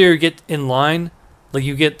the earlier you get in line, like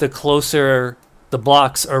you get the closer the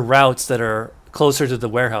blocks or routes that are closer to the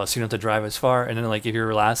warehouse. You don't have to drive as far, and then like if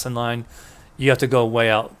you're last in line, you have to go way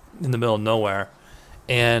out in the middle of nowhere.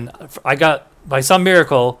 And I got, by some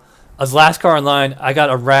miracle, I was last car in line. I got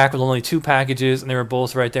a rack with only 2 packages, and they were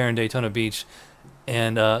both right there in Daytona Beach.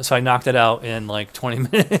 And so I knocked it out in like 20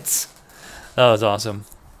 minutes. That was awesome.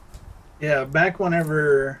 Yeah, back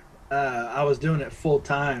whenever I was doing it full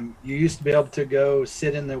time, you used to be able to go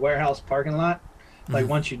sit in the warehouse parking lot, like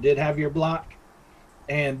once you did have your block.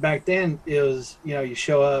 And back then it was, you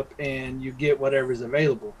show up and you get whatever's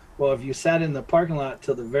available. Well, if you sat in the parking lot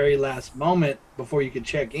till the very last moment before you could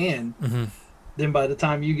check in, then by the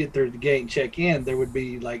time you get through the gate and check in, there would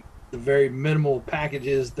be like the very minimal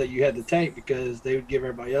packages that you had to take, because they would give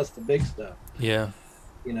everybody else the big stuff. Yeah.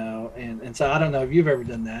 And so I don't know if you've ever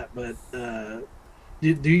done that, but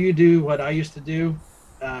do you do what I used to do?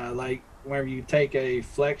 Like whenever you take a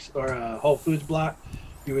Flex or a Whole Foods block,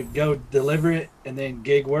 you would go deliver it and then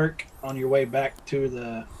gig work on your way back to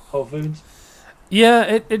the Whole Foods?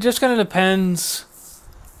 Yeah, it just kind of depends.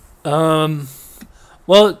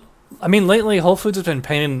 Well, I mean, lately Whole Foods has been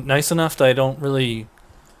paying nice enough that I don't really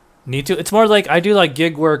need to. It's more like I do like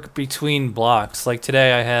gig work between blocks. Like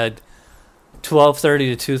today I had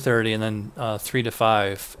 12:30 to 2:30 and then 3 to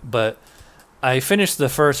 5. But I finished the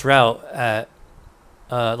first route at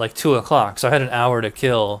like 2 o'clock, so I had an hour to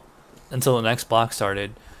kill until the next block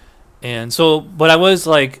started. And so, but I was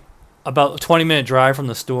like about a 20-minute drive from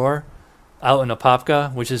the store out in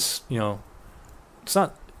Apopka, which is, it's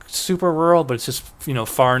not super rural, but it's just,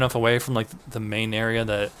 far enough away from like the main area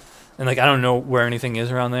that, and like I don't know where anything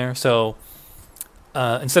is around there. So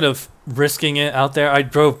instead of risking it out there, I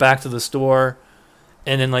drove back to the store.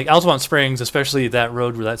 And then like Altamont Springs, especially that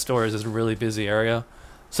road where that store is a really busy area.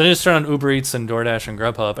 So I just turn on Uber Eats and DoorDash and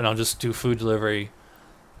Grubhub, and I'll just do food delivery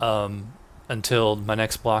until my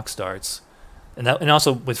next block starts. And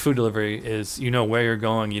also with food delivery is where you're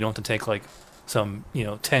going. You don't have to take like some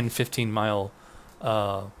 10, 15 mile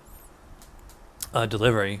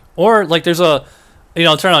delivery. Or like there's a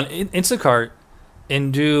I'll turn on Instacart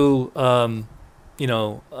and do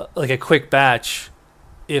like a quick batch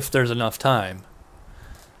if there's enough time.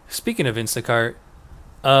 Speaking of Instacart,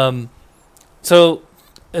 so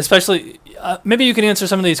especially maybe you can answer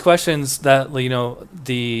some of these questions that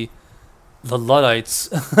the Luddites.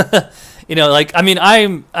 Like I mean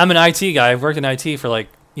I'm an IT guy. I've worked in IT for like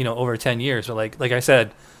over 10 years, but like I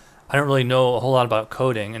said, I don't really know a whole lot about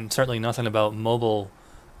coding, and certainly nothing about mobile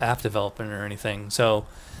app development or anything. So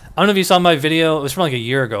I don't know if you saw my video. It was from like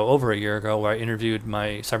over a year ago, where I interviewed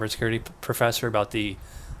my cybersecurity professor about the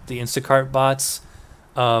Instacart bots.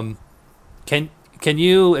 Can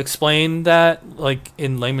you explain that, like,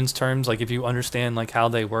 in layman's terms, like if you understand like how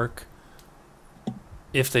they work,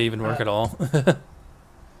 if they even work at all?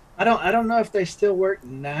 I don't know if they still work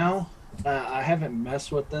now. I haven't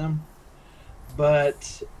messed with them,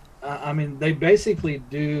 but I mean, they basically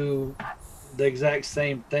do the exact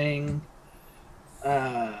same thing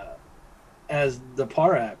as the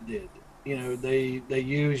PAR app did. You know, they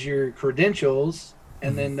use your credentials,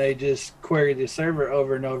 and then they just query the server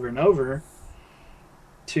over and over and over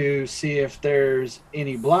to see if there's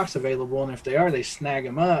any blocks available, and if they are, they snag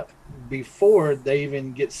them up before they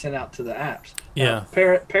even get sent out to the apps. Yeah.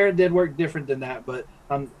 Parrot did work different than that, but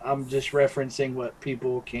I'm just referencing what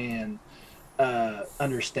people can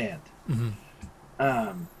understand.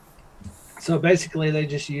 So basically, they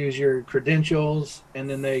just use your credentials, and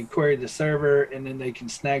then they query the server, and then they can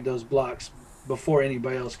snag those blocks before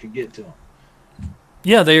anybody else could get to them.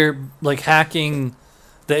 Yeah, they're like hacking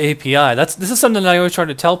the API. This is something that I always try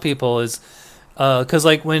to tell people is, because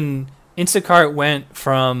like when Instacart went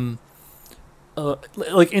from,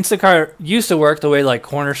 like Instacart used to work the way like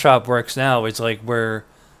Corner Shop works now. It's like where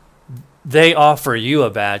they offer you a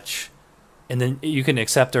batch, and then you can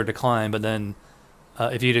accept or decline. But then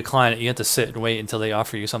if you decline it, you have to sit and wait until they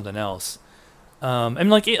offer you something else. And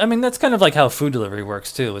like, I mean, that's kind of like how food delivery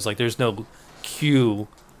works too. It's like there's no queue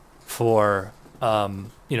for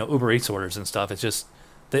Uber Eats orders and stuff. It's just,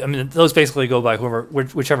 those basically go by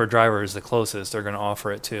whichever driver is the closest, they're going to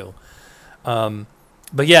offer it to.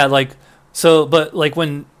 But yeah, like, so, but like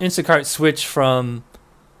when Instacart switched from,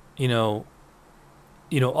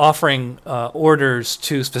 offering orders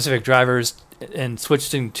to specific drivers and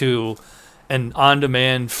switching to an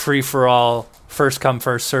on-demand, free-for-all, first-come,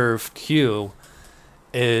 first-served queue,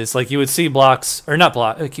 is like you would see blocks, or not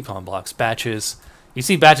blocks, I keep calling blocks, batches. You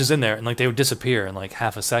see batches in there, and like they would disappear in like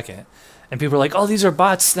half a second. And people are like, oh, these are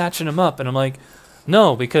bots snatching them up. And I'm like,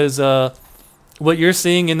 no, because what you're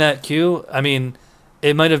seeing in that queue, I mean,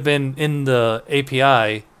 it might have been in the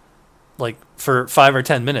API like for 5 or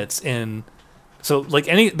 10 minutes. And so like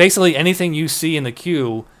basically anything you see in the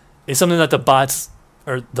queue is something that the bots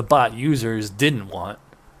or the bot users didn't want.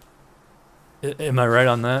 Am I right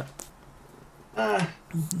on that?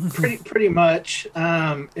 Pretty much.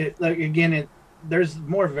 There's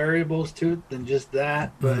more variables to it than just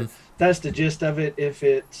that, but that's the gist of it. If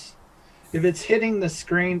it's hitting the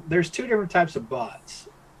screen, there's two different types of bots.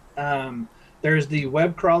 There's the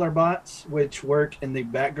web crawler bots, which work in the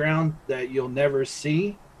background that you'll never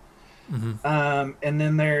see. And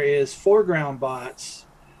then there is foreground bots,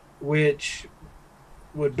 which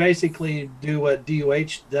would basically do what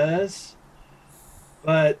DOH does,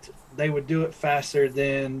 but they would do it faster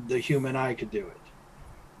than the human eye could do it.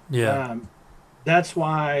 Yeah. That's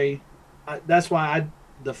why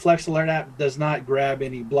the Flex Alert app does not grab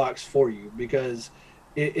any blocks for you, because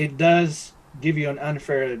it does give you an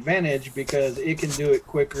unfair advantage because it can do it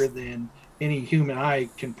quicker than any human eye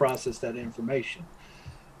can process that information.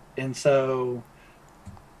 And so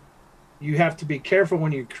you have to be careful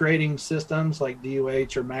when you're creating systems like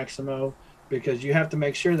DOH or Maximo, because you have to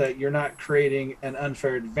make sure that you're not creating an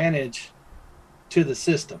unfair advantage to the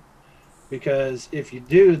system. Because if you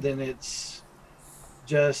do, then it's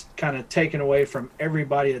just kind of taken away from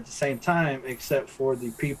everybody at the same time, except for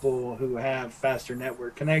the people who have faster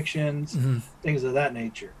network connections, things of that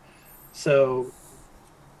nature. So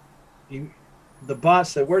the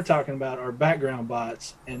bots that we're talking about are background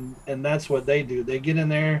bots, and that's what they do. They get in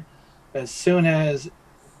there as soon as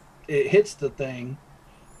it hits the thing,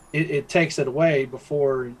 it takes it away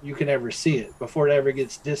before you can ever see it, before it ever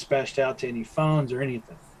gets dispatched out to any phones or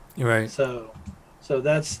anything. Right. So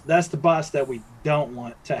that's the bots that we don't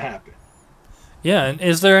want to happen. Yeah, and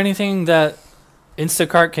is there anything that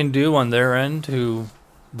Instacart can do on their end to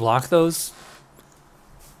block those?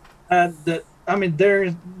 They've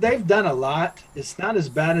done a lot. It's not as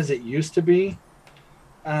bad as it used to be.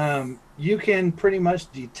 You can pretty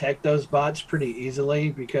much detect those bots pretty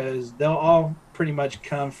easily because they'll all pretty much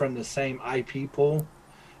come from the same IP pool.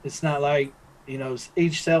 It's not like,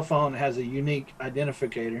 each cell phone has a unique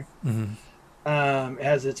identificator. It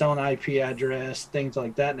has its own IP address, things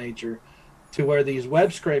like that nature, to where these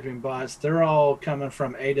web scraping bots, they're all coming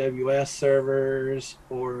from AWS servers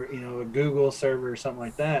or, a Google server or something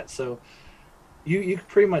like that. So you can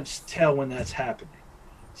pretty much tell when that's happening.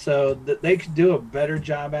 So that they could do a better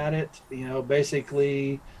job at it.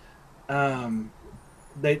 Basically,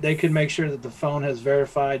 they could make sure that the phone has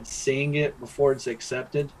verified seeing it before it's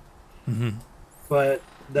accepted. But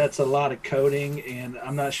that's a lot of coding, and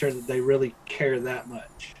I'm not sure that they really care that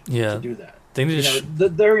much to do that. They just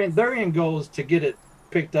their end goal is to get it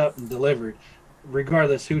picked up and delivered,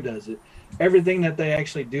 regardless who does it. Everything that they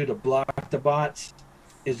actually do to block the bots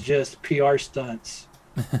is just PR stunts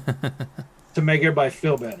to make everybody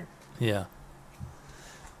feel better. Yeah.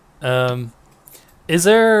 Is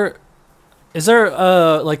there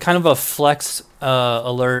like kind of a flex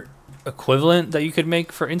alert equivalent that you could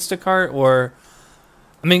make for Instacart? Or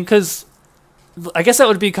I mean, because I guess that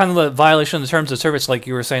would be kind of a violation of the terms of service, like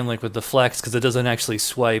you were saying, like with the flex, because it doesn't actually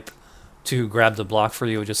swipe to grab the block for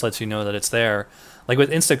you. It just lets you know that it's there. Like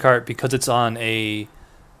with Instacart, because it's on an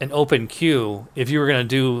open queue, if you were gonna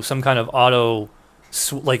do some kind of auto,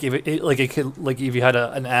 like if if you had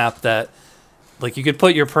an app that, like, you could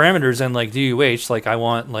put your parameters in, like DUH, like I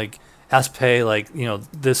want like has to pay like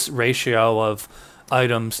this ratio of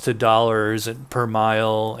items to dollars per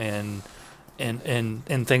mile and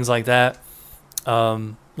things like that.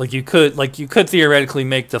 Like you could theoretically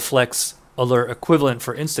make the flex alert equivalent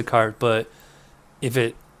for Instacart, but if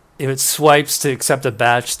it swipes to accept a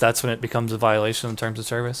batch, that's when it becomes a violation in terms of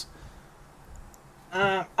service.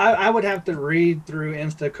 I would have to read through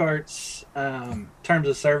Instacart's terms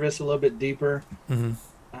of service a little bit deeper. Mm-hmm.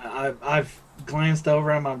 I've glanced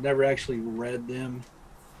over them. I've never actually read them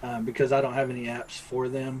because I don't have any apps for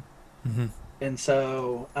them. Mm-hmm. And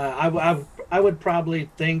so I would probably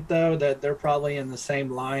think, though, that they're probably in the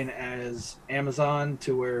same line as Amazon,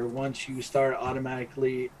 to where once you start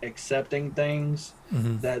automatically accepting things,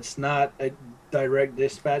 mm-hmm. that's not a direct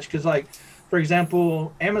dispatch. Because, like, for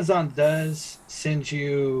example, Amazon does send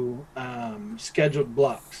you scheduled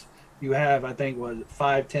blocks. You have, I think,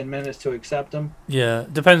 5-10 minutes to accept them. Yeah,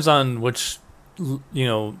 depends on which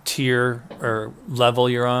tier or level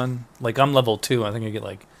you're on. Like, I'm level 2. I think I get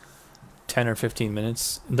like 10 or 15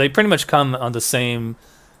 minutes. They pretty much come on the same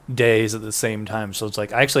days at the same time. So it's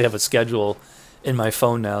like I actually have a schedule in my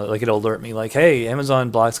phone now. Like, it'll alert me like, hey, Amazon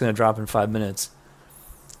block's going to drop in 5 minutes.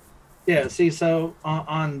 Yeah, see, so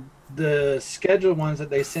on the scheduled ones that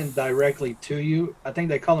they send directly to you, I think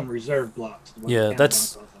they call them reserve blocks. Yeah,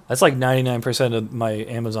 that's like 99% of my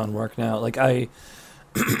Amazon work now. Like, I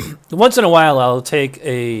once in a while I'll take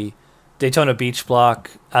a Daytona Beach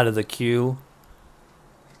block out of the queue,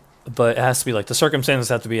 but it has to be like the circumstances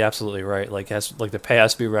have to be absolutely right. Like, the pay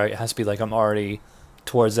has to be right. It has to be like I'm already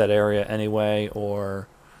towards that area anyway, or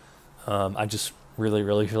I just really,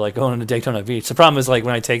 really feel like going to Daytona Beach. The problem is, like,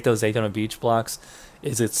 when I take those Daytona Beach blocks,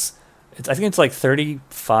 is I think it's like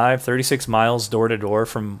 36 miles door to door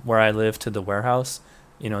from where I live to the warehouse.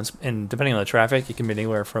 And depending on the traffic, it can be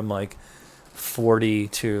anywhere from like 40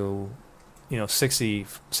 to 60,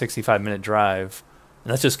 65-minute drive.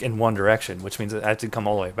 And that's just in one direction, which means I have to come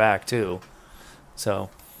all the way back too. So,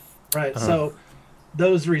 right. So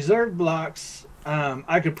those reserve blocks,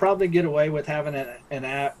 I could probably get away with having an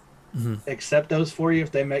app mm-hmm. accept those for you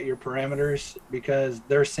if they met your parameters, because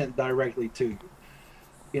they're sent directly to you.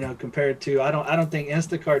 Compared to, I don't think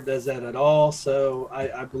Instacart does that at all. So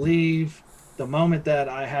I believe the moment that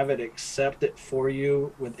I have it accept it for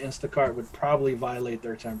you with Instacart would probably violate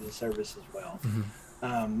their terms of service as well.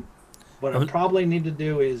 Mm-hmm. What I probably need to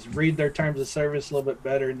do is read their terms of service a little bit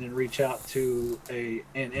better, and then reach out to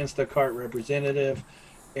an Instacart representative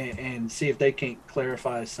and see if they can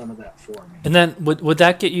clarify some of that for me. And then would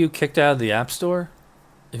that get you kicked out of the App Store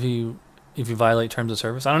if you violate terms of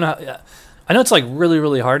service? I don't know. I know it's like really,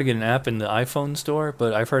 really hard to get an app in the iPhone store,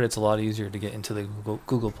 but I've heard it's a lot easier to get into the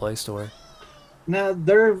Google Play Store. No,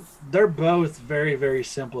 they're both very, very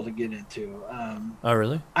simple to get into. Oh,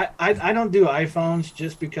 really? I don't do iPhones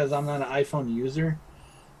just because I'm not an iPhone user,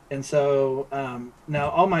 and so now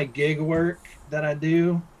all my gig work that I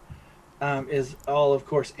do is all, of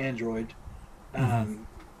course, Android. Mm-hmm.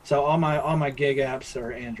 So all my gig apps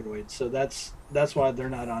are Android. So that's why they're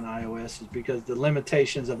not on iOS, is because the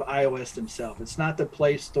limitations of iOS themselves. It's not the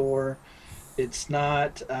Play Store. It's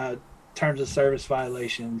not terms of service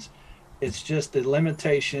violations. It's just the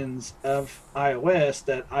limitations of iOS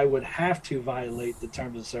that I would have to violate the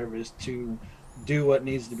terms of service to do what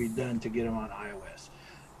needs to be done to get them on iOS.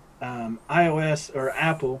 iOS, or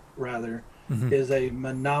Apple rather, mm-hmm. is a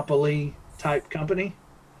monopoly type company.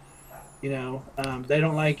 They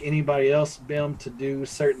don't like anybody else being to do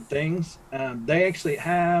certain things. They actually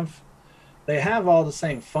have all the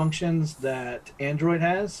same functions that Android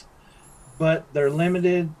has, but they're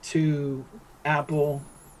limited to Apple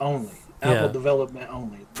only. Apple development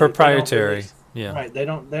only. Proprietary. Right. They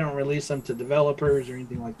don't release them to developers or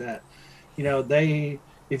anything like that. If you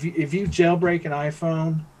jailbreak an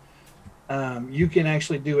iPhone, you can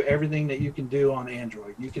actually do everything that you can do on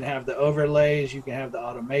Android. You can have the overlays, you can have the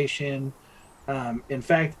automation. In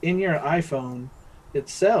fact, in your iPhone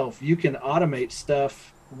itself, you can automate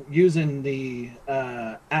stuff using the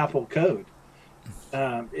Apple code.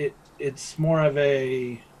 It's more of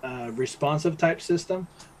a responsive type system,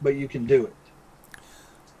 but you can do it.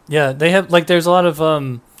 Yeah, they have like there's a lot of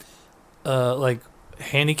like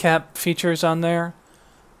handicap features on there,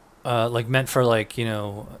 like meant for like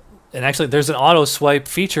and actually there's an auto swipe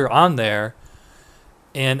feature on there.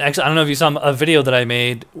 And actually, I don't know if you saw a video that I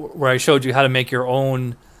made where I showed you how to make your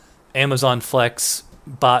own Amazon Flex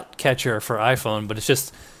bot catcher for iPhone, but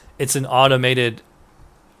it's an automated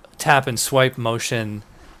tap and swipe motion.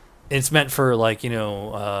 It's meant for like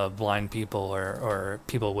blind people or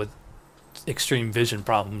people with extreme vision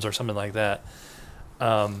problems or something like that.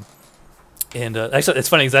 And actually, it's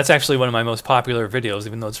funny because that's actually one of my most popular videos,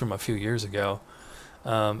 even though it's from a few years ago.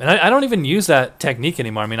 And I don't even use that technique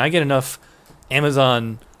anymore. I mean, I get enough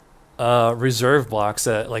Amazon reserve blocks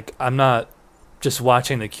that like I'm not just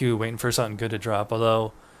watching the queue waiting for something good to drop.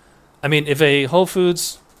 Although, I mean, if a Whole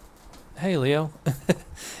Foods, hey Leo,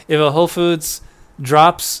 if a Whole Foods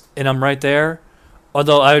drops and I'm right there,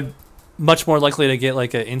 although I'd much more likely to get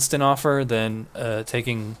like an instant offer than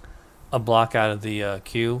taking a block out of the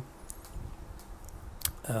queue.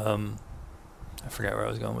 I forgot where I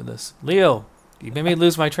was going with this. Leo, you made me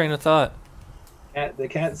lose my train of thought. The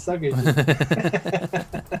cat suckers.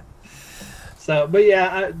 So, but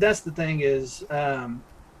yeah, that's the thing is,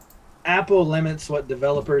 Apple limits what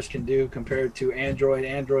developers can do compared to Android.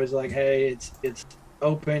 Android's like, hey, it's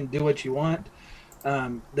open, do what you want.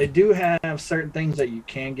 They do have certain things that you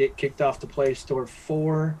can get kicked off the Play Store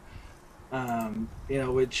for,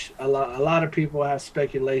 which a lot of people have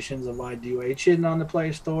speculations of why DUH isn't on the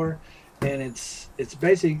Play Store, and it's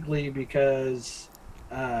basically because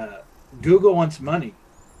Google wants money.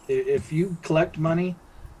 If you collect money,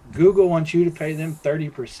 Google wants you to pay them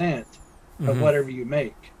 30% of whatever you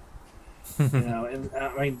make. And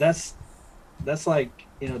I mean that's like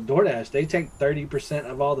DoorDash. They take 30%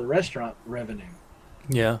 of all the restaurant revenue.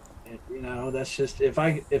 Yeah. That's just if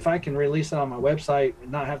I can release it on my website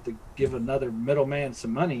and not have to give another middleman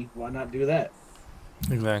some money, why not do that?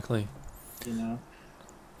 Exactly. You know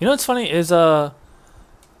what's funny is I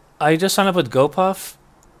just signed up with GoPuff,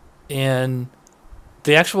 and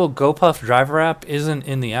the actual GoPuff driver app isn't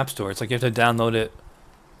in the App Store. It's like you have to download it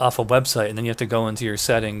off a website, and then you have to go into your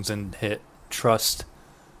settings and hit trust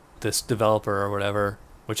this developer or whatever.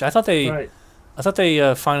 Which I thought they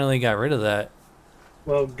finally got rid of that.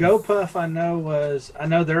 Well, GoPuff I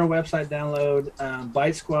know they're a website download.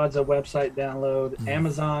 Byte Squad's a website download.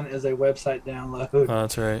 Amazon is a website download. Oh,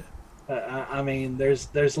 that's right. I mean,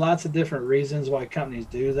 there's lots of different reasons why companies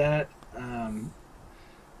do that.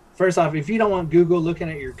 First off, if you don't want Google looking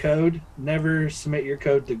at your code, never submit your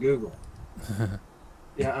code to Google.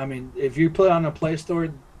 Yeah, I mean, if you put it on a Play Store,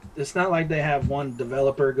 it's not like they have one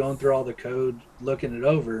developer going through all the code, looking it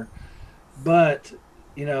over. But,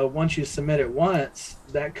 once you submit it once,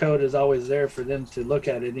 that code is always there for them to look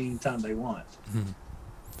at it anytime they want.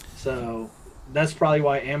 So that's probably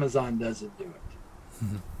why Amazon doesn't do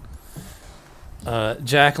it.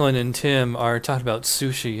 Jacqueline and Tim are talking about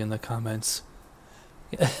sushi in the comments.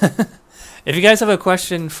 If you guys have a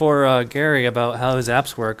question for Gary about how his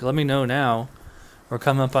apps work, let me know now. We're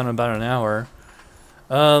coming up on about an hour.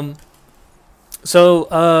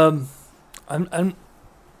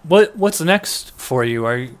 What's next for you?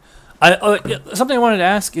 Something I wanted to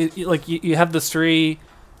ask is, like, you have the 3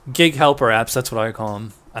 gig helper apps. That's what I call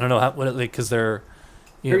them. I don't know because they're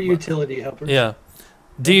utility helpers. Yeah,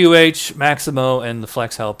 DUH, Maximo, and the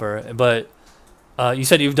Flex helper. But you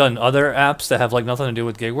said you've done other apps that have like nothing to do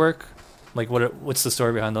with gig work. Like what's the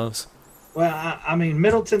story behind those? Well, I mean,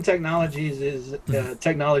 Middleton Technologies is a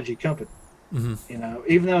technology company.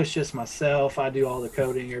 Even though it's just myself, I do all the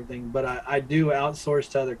coding, everything, but I do outsource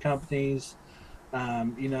to other companies.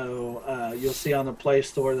 You'll see on the Play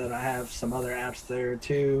Store that I have some other apps there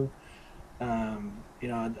too. I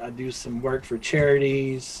do some work for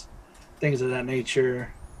charities, things of that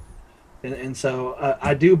nature. And so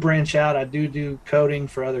I do branch out. I do coding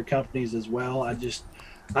for other companies as well.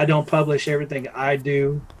 I don't publish everything I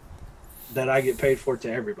do that I get paid for to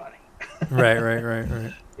everybody.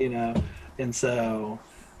 Right. And so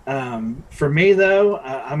for me though,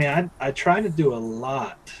 I try to do a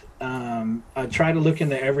lot. I try to look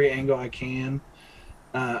into every angle I can.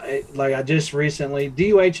 Like I just recently,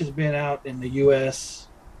 DUH has been out in the US.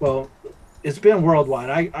 Well, it's been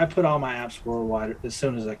worldwide. I put all my apps worldwide as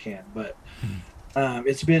soon as I can, but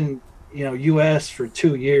it's been US for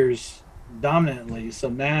 2 years dominantly. So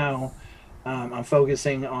now I'm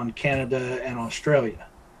focusing on Canada and Australia.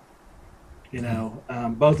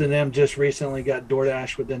 Both of them just recently got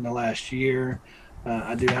DoorDash within the last year.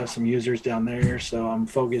 I do have some users down there, so I'm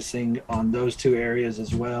focusing on those two areas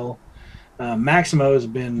as well. Maximo has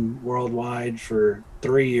been worldwide for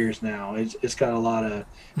 3 years now. It's got a lot of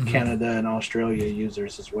Canada and Australia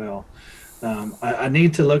users as well. I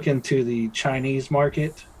need to look into the Chinese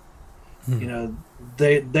market.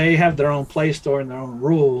 They have their own Play Store and their own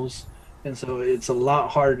rules, and so it's a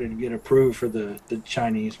lot harder to get approved for the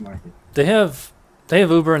Chinese market. They have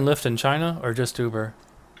Uber and Lyft in China, or just Uber?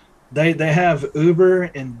 They have Uber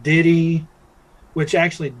and Diddy, which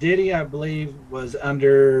actually Diddy, I believe, was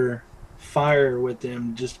under fire with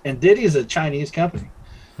them. And Diddy is a Chinese company,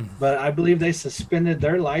 but I believe they suspended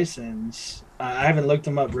their license. I haven't looked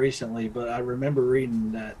them up recently, but I remember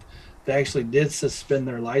reading that they actually did suspend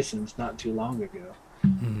their license not too long ago.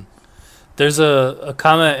 There's a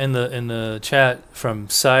comment in the chat from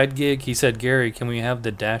Side Gig. He said, "Gary, can we have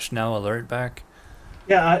the Dash Now alert back?"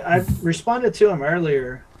 Yeah, I responded to him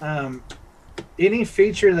earlier. Any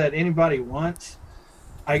feature that anybody wants,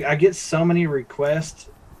 I get so many requests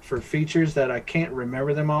for features that I can't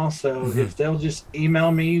remember them all. So if they'll just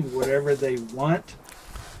email me whatever they want,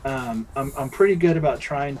 I'm pretty good about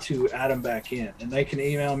trying to add them back in. And they can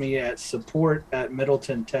email me at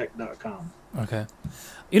support@middletontech.com. Okay.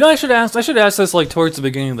 I should ask this like towards the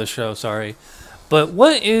beginning of the show, sorry. But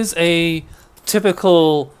what is a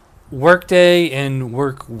typical work day and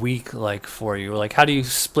work week like for you? Like, how do you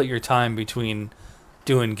split your time between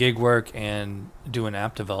doing gig work and doing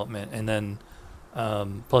app development, and then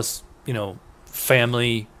plus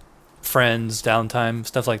family, friends, downtime,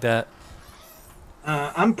 stuff like that?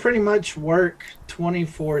 I'm pretty much work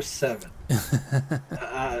 24/7.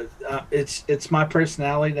 It's my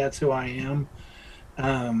personality. That's who I am.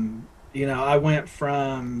 I went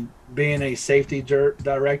from being a safety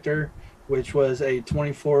director, which was a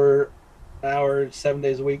 24-hour, 7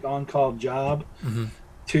 days a week on-call job,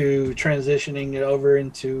 to transitioning it over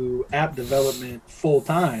into app development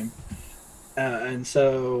full-time. And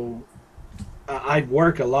so I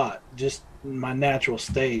work a lot, just in my natural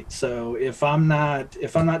state. So if I'm not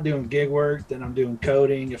doing gig work, then I'm doing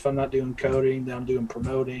coding. If I'm not doing coding, then I'm doing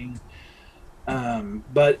promoting.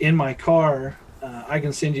 But in my car, I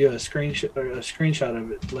can send you a screenshot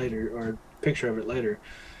of it later, or a picture of it later.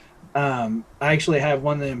 I actually have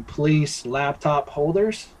one of them police laptop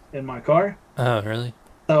holders in my car. Oh, really?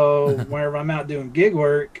 So whenever I'm out doing gig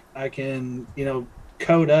work, I can,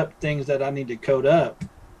 code up things that I need to code up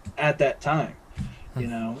at that time,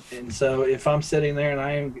 And so if I'm sitting there and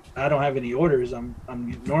I don't have any orders, I'm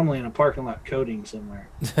normally in a parking lot coding somewhere.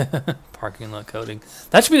 Parking lot coding.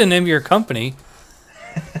 That should be the name of your company.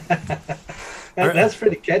 That's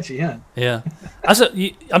pretty catchy, huh? Yeah.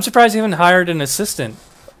 I'm surprised you haven't hired an assistant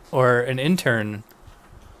or an intern.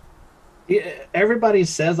 Yeah, everybody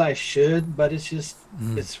says I should, but it's just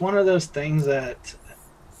it's one of those things that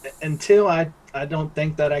until I don't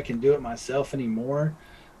think that I can do it myself anymore,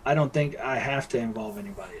 I don't think I have to involve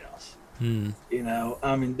anybody else.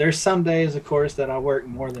 There's some days, of course, that I work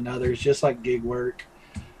more than others, just like gig work.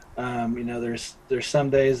 There's some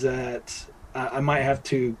days that I might have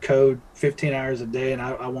to code 15 hours a day and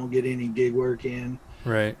I won't get any gig work in.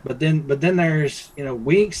 Right. But then there's,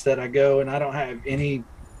 weeks that I go and I don't have any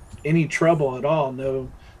trouble at all. No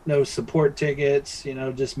support tickets,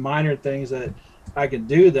 just minor things that I could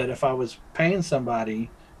do that if I was paying somebody,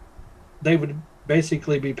 they would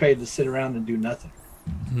basically be paid to sit around and do nothing.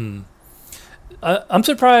 I'm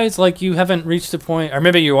surprised like you haven't reached a point, or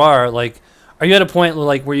maybe you are, like, are you at a point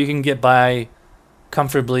like where you can get by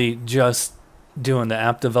comfortably just doing the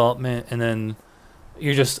app development, and then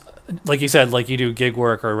you're just, like you said, like you do gig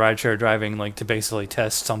work or rideshare driving, like to basically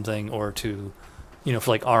test something, or to,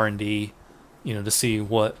 for like R&D, to see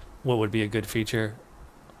what would be a good feature?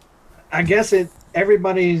 I guess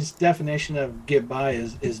everybody's definition of get by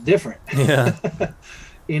is different. Yeah.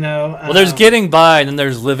 Well, there's getting by, and then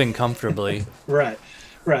there's living comfortably. Right.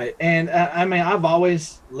 And I've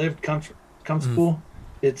always lived comfortable.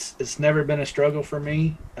 It's never been a struggle for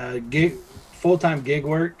me. Full-time gig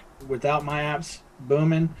work without my apps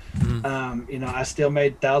booming. I still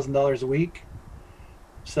made $1,000 a week.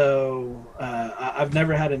 So I've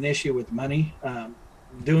never had an issue with money.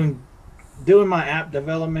 Doing my app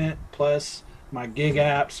development plus my gig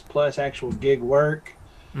apps plus actual gig work.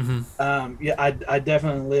 I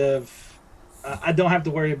definitely live. I don't have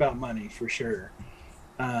to worry about money for sure.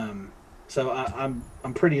 So I'm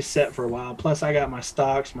pretty set for a while. Plus I got my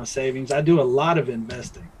stocks, my savings. I do a lot of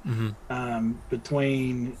investing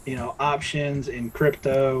between options and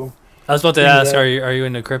crypto. I was about to ask, are you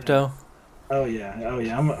into crypto? Oh yeah, oh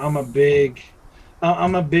yeah. I'm a big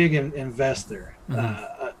investor.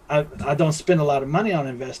 I don't spend a lot of money on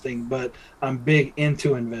investing, but I'm big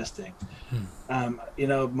into investing.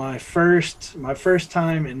 My first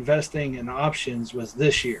time investing in options was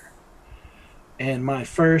this year, and my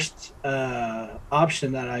first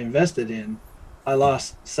option that I invested in, I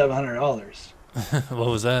lost $700. What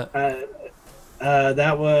was that?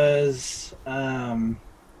 That was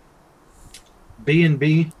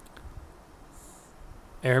B&B.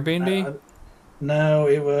 Airbnb? No,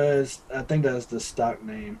 it was. I think that's the stock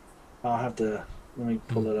name. I'll have to let me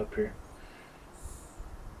pull it up here.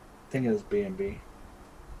 I think it was B&B.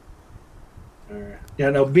 Or yeah,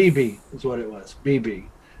 no, BB is what it was. BB,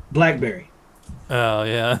 BlackBerry. Oh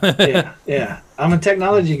yeah. Yeah. I'm a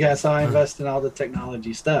technology guy, so I invest in all the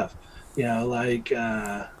technology stuff. Like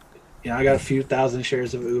I got a few thousand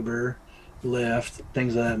shares of Uber, Lyft,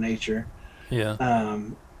 things of that nature. Yeah.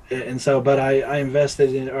 And so, but I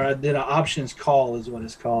invested in, or I did an options call, is what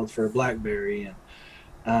it's called, for BlackBerry,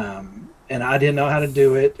 and I didn't know how to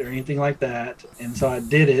do it or anything like that, and so I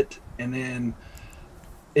did it, and then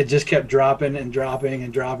it just kept dropping and dropping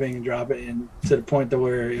and dropping and dropping, and to the point to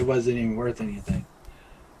where it wasn't even worth anything.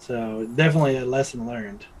 So definitely a lesson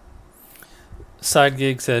learned. Side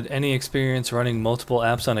Gig said, any experience running multiple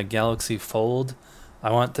apps on a Galaxy Fold?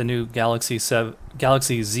 I want the new Galaxy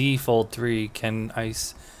Z Fold 3. Can I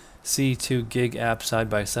see 2 gig apps side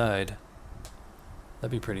by side?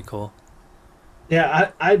 That'd be pretty cool.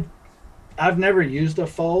 Yeah, I've never used a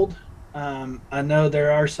Fold. I know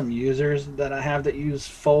there are some users that I have that use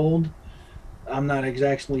Fold. I'm not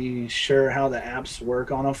exactly sure how the apps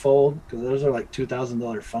work on a Fold, because those are like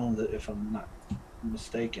 $2,000 phones, if I'm not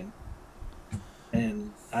mistaken.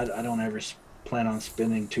 And I don't ever plan on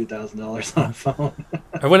spending $2,000 on a phone.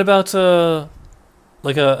 Or what about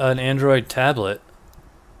like an Android tablet?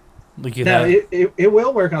 Like it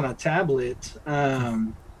will work on a tablet.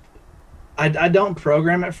 I don't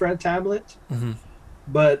program it for a tablet,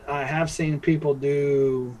 but I have seen people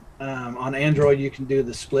do on Android. You can do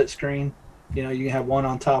the split screen. You can have one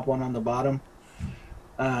on top, one on the bottom.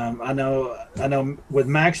 I know with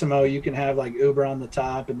Maximo you can have like Uber on the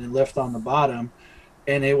top and then Lyft on the bottom,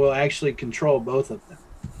 and it will actually control both of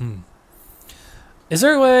them. Is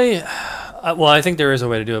there a way? Well, I think there is a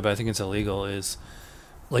way to do it, but I think it's illegal. Is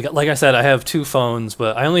like I said, I have 2 phones,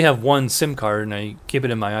 but I only have 1 SIM card, and I keep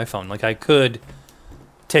it in my iPhone. Like I could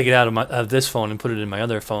take it out of this phone and put it in my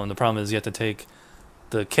other phone. The problem is you have to take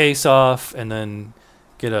the case off and then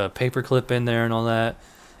get a paper clip in there and all that.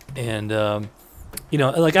 And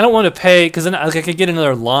like I don't want to pay, because then I could get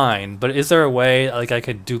another line. But is there a way like I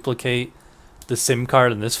could duplicate the SIM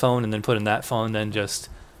card in this phone and then put in that phone, and then just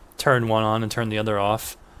turn one on and turn the other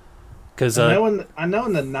off? Because I know in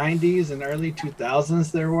the 90s and early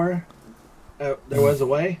 2000s there was a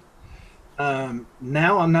way.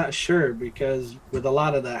 Now I'm not sure, because with a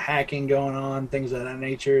lot of the hacking going on, things of that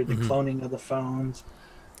nature, the cloning of the phones,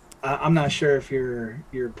 I'm not sure if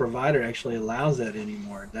your provider actually allows that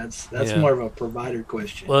anymore. That's more of a provider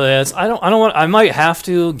question. Well, yes, I don't want. I might have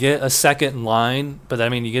to get a second line, but I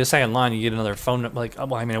mean, you get a second line, you get another phone. Like,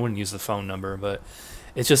 well, I mean, I wouldn't use the phone number, but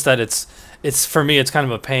it's just that it's for me, it's kind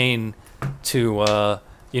of a pain to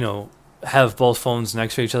have both phones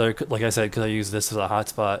next to each other. Like I said, because I use this as a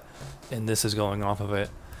hotspot, and this is going off of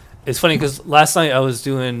it. It's funny because last night I was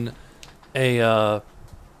doing I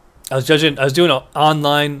was doing an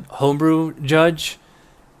online homebrew judge,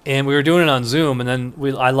 and we were doing it on Zoom, and then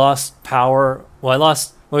I lost power. Well,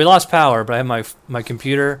 we lost power, but I had my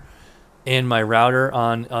computer and my router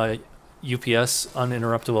on UPS,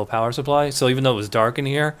 uninterruptible power supply. So even though it was dark in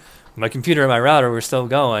here, my computer and my router were still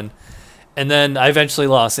going. And then I eventually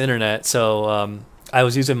lost internet, so I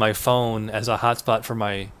was using my phone as a hotspot for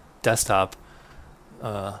my desktop.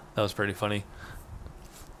 That was pretty funny.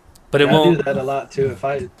 But it won't. I do that a lot too.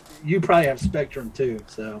 You probably have Spectrum too,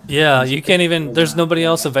 so. Yeah, you can't even. There's nobody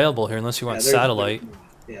else available here unless you want satellite.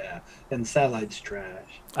 Yeah, and satellite's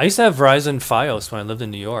trash. I used to have Verizon Fios when I lived in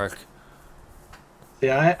New York.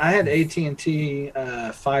 Yeah, I had AT&T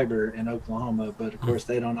fiber in Oklahoma, but of course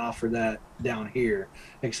they don't offer that down here,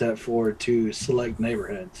 except for to select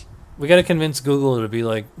neighborhoods. We got to convince Google to be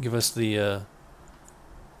like, give us the,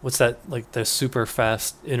 what's that, like the super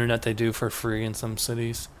fast internet they do for free in some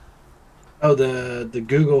cities. Oh, the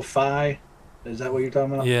Google Fi, is that what you're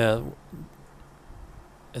talking about? Yeah,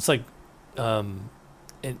 it's like,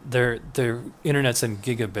 their internet's in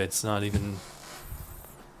gigabits, not even.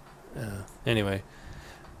 Anyway.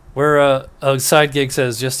 Where Side Gig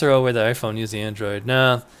says, just throw away the iPhone, use the Android.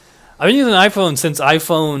 Nah, I've been using an iPhone since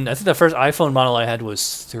iPhone. I think the first iPhone model I had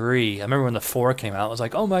was 3. I remember when the 4 came out. I was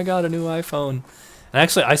like, oh my god, a new iPhone. And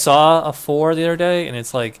actually, I saw a 4 the other day, and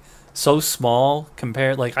it's like so small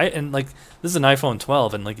compared. Like this is an iPhone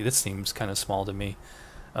 12, and like this seems kind of small to me.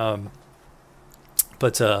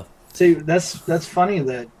 See, that's funny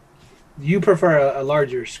that you prefer a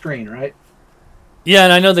larger screen, right? Yeah,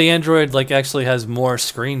 and I know the Android like actually has more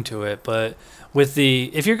screen to it, but with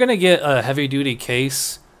if you're gonna get a heavy duty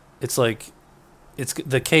case, it's like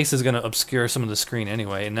the case is gonna obscure some of the screen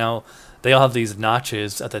anyway. And now they all have these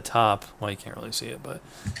notches at the top. Well, you can't really see it, but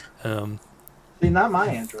see, not my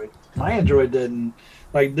Android. My Android didn't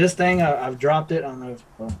like this thing. I've dropped it on the.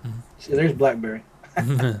 Well, see, there's BlackBerry.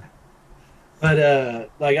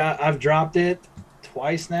 But like I've dropped it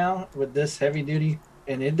twice now with this heavy duty,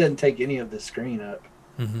 and it doesn't take any of the screen up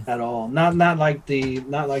at all. Not like the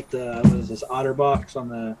what is this OtterBox on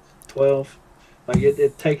the 12. Like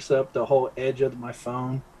it takes up the whole edge of my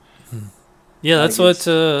phone. Yeah, that's what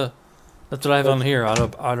I have on here.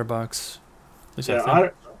 OtterBox.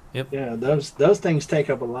 Yep. Yeah, those things take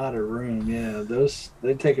up a lot of room. Yeah,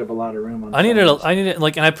 they take up a lot of room. I need it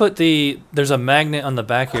like, and I put there's a magnet on the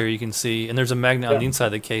back here you can see, and there's a magnet on the inside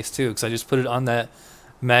of the case too, because I just put it on that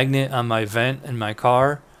magnet on my vent in my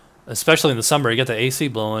car, especially in the summer. You get the AC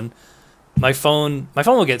blowing. My phone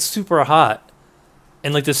will get super hot,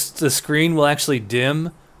 and like the screen will actually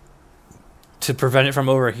dim to prevent it from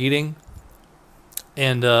overheating.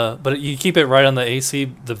 And but you keep it right on the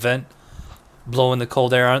AC, the vent, blowing the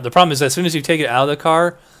cold air on it. The problem is as soon as you take it out of the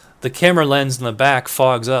car, the camera lens in the back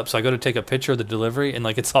fogs up. So I go to take a picture of the delivery, and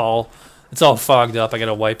like it's all fogged up. I got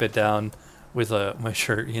to wipe it down with my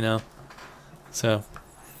shirt, you know. So.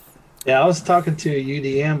 Yeah, I was talking to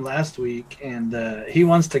UDM last week, and he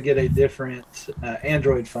wants to get a different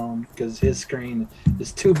Android phone because his screen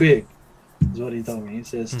is too big, is what he told me. He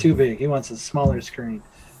says too big. He wants a smaller screen.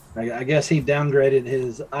 I guess he downgraded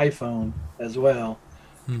his iPhone as well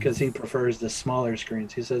because he prefers the smaller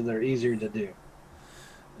screens. He says they're easier to do.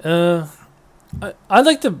 I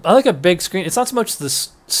like a big screen. It's not so much the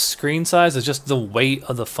screen size; it's just the weight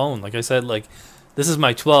of the phone. Like I said, like this is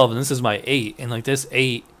my 12 and this is my 8, and like this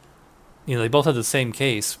 8. You know, they both have the same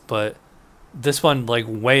case, but this one like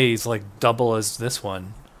weighs like double as this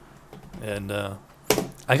one. And I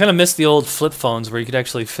kind of miss the old flip phones where you could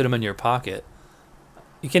actually fit them in your pocket.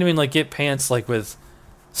 You can't even like get pants like with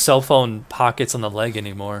cell phone pockets on the leg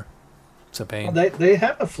anymore. It's a pain. Well, they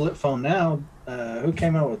have a flip phone now. Who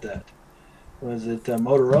came out with that? Was it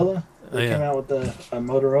Motorola? They came out with a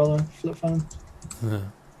Motorola flip phone. Yeah,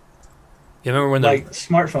 remember when like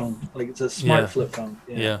smartphone, like it's a smart flip phone.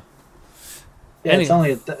 Yeah. Yeah, it's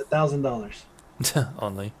only $1,000.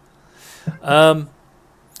 Only.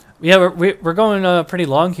 Yeah, we're going pretty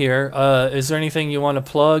long here. Is there anything you want to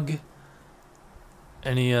plug?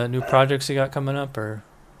 Any new projects you got coming up, or?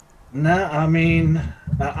 No, I mean,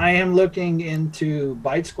 I am looking into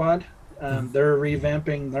Bite Squad. They're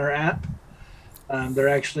revamping their app. They're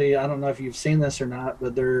actually, I don't know if you've seen this or not,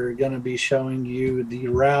 but they're going to be showing you the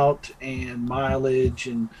route and mileage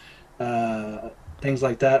and things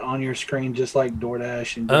like that on your screen, just like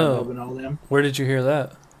DoorDash and Grubhub and all them. Where did you hear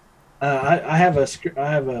that? I have a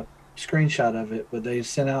screenshot of it, but they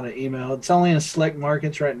sent out an email. It's only in select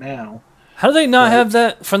markets right now. How do they not have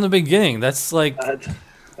that from the beginning? That's like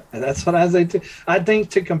that's what I say too. I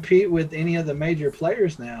think to compete with any of the major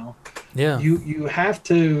players now, you have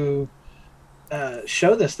to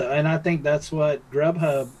show this stuff, and I think that's what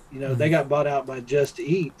Grubhub. You know, they got bought out by Just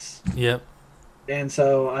Eats. Yep. And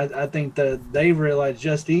so I think that they realized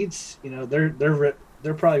Just Eats, you know,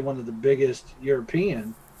 they're probably one of the biggest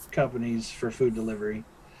European companies for food delivery.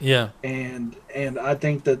 Yeah. And I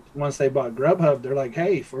think that once they bought Grubhub, they're like,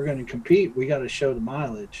 hey, if we're going to compete, we got to show the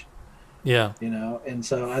mileage. Yeah. You know, and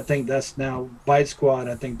so I think that's now Bite Squad.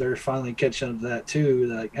 I think they're finally catching up to that too.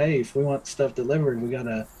 Like, hey, if we want stuff delivered, we got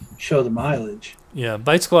to show the mileage. Yeah.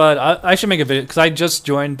 Bite Squad. I should make a video because I just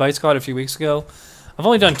joined Bite Squad a few weeks ago. I've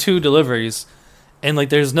only done 2 deliveries. And like,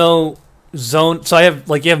 there's no zone, so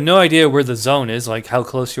you have no idea where the zone is, like how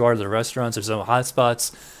close you are to the restaurants. There's no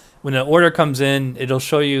hotspots. When an order comes in, it'll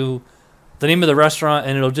show you the name of the restaurant,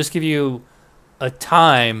 and it'll just give you a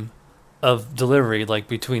time of delivery, like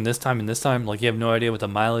between this time and this time. Like you have no idea what the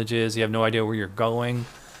mileage is. You have no idea where you're going.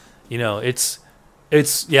 You know, it's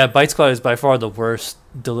Bite Squad is by far the worst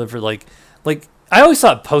delivery. Like I always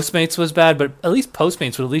thought Postmates was bad, but at least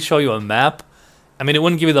Postmates would at least show you a map. I mean, it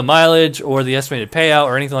wouldn't give you the mileage or the estimated payout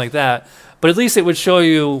or anything like that, but at least it would show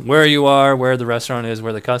you where you are, where the restaurant is,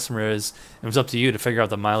 where the customer is. It was up to you to figure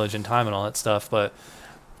out the mileage and time and all that stuff. But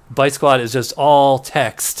Bite Squad is just all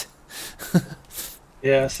text.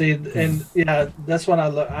 Yeah, see, and yeah, that's what I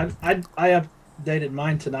look. I updated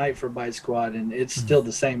mine tonight for Bite Squad, and it's still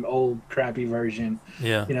the same old crappy version.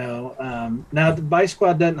 Yeah. Now the Bite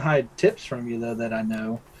Squad doesn't hide tips from you though that I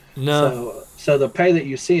know. No. So the pay that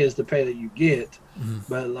you see is the pay that you get.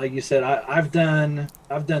 But like you said, I've done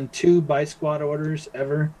 2 Bite Squad orders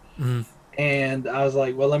ever, and I was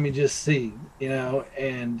like, well, let me just see,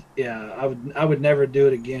 and yeah, I would never do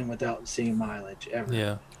it again without seeing mileage ever.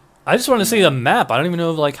 Yeah. I just want to see the map. I don't even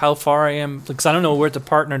know like how far I am, because I don't know where the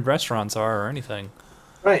partnered restaurants are or anything.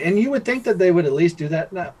 Right, and you would think that they would at least do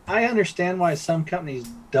that. Now, I understand why some companies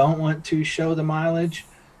don't want to show the mileage,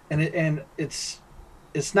 and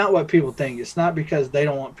it's not what people think. It's not because they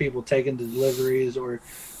don't want people taking the deliveries or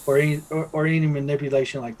any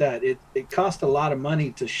manipulation like that. It costs a lot of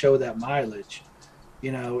money to show that mileage.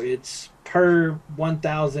 It's per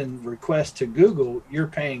 1,000 requests to Google, you're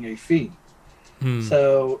paying a fee.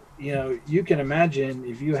 So, you can imagine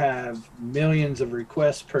if you have millions of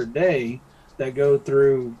requests per day that go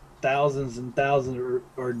through thousands and thousands,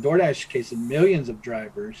 or DoorDash cases, millions of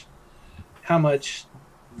drivers, how much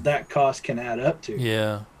that cost can add up to.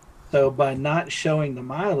 Yeah. So by not showing the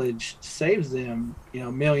mileage saves them,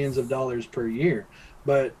 millions of dollars per year.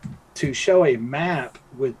 But to show a map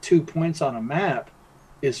with 2 points on a map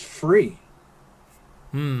is free.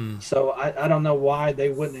 So I don't know why they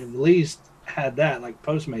wouldn't have at least had that like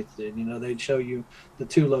Postmates did. They'd show you the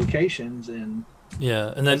 2 locations and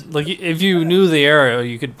yeah, and then like if you knew the area,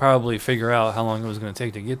 you could probably figure out how long it was going to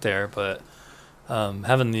take to get there. But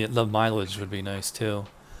having the mileage would be nice too.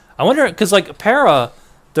 I wonder, because like Para,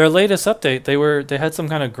 their latest update, they had some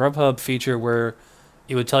kind of Grubhub feature where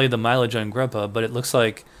it would tell you the mileage on Grubhub, but it looks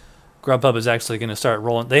like Grubhub is actually going to start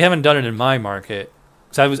rolling. They haven't done it in my market.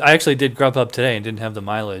 So I actually did Grubhub today and didn't have the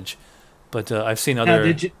mileage, but I've seen other.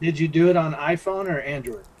 Now, did you do it on iPhone or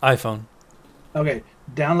Android? iPhone. Okay,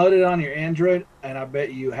 download it on your Android, and I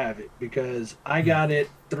bet you have it, because I got it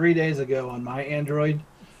 3 days ago on my Android.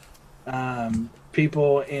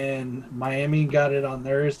 People in Miami got it on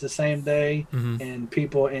theirs the same day, and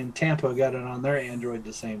people in Tampa got it on their Android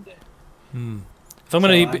the same day. If I'm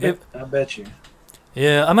gonna, I bet you.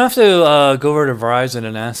 Yeah, I'm gonna have to go over to Verizon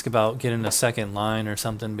and ask about getting a second line or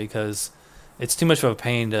something, because it's too much of a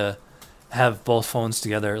pain to have both phones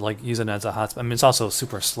together, like using it as a hotspot. I mean, it's also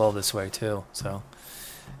super slow this way too. So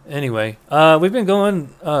anyway, we've been going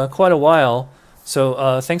quite a while.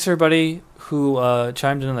 So thanks everybody who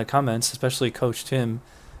chimed in the comments, especially Coach Tim.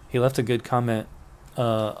 He left a good comment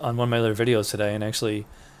on one of my other videos today, and actually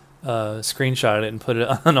screenshotted it and put it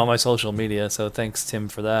on all my social media. So thanks, Tim,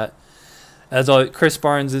 for that. As always, Chris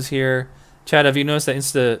Barnes is here. Chad, have you noticed that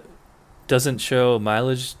Insta doesn't show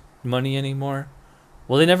mileage money anymore?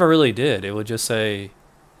 Well, they never really did. It would just say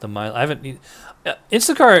the mile. I haven't.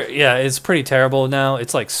 Instacart, yeah, it's pretty terrible now.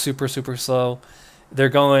 It's like super, super slow. They're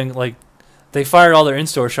going like, they fired all their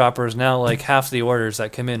in-store shoppers. Now like half the orders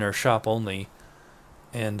that come in are shop only,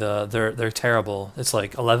 and they're terrible. It's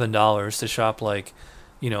like $11 to shop like,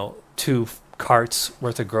 2 carts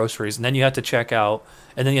worth of groceries, and then you have to check out,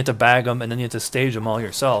 and then you have to bag them, and then you have to stage them all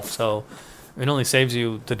yourself. So it only saves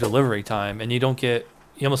you the delivery time, and you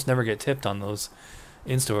almost never get tipped on those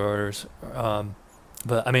in-store orders.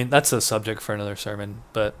 But I mean, that's a subject for another sermon.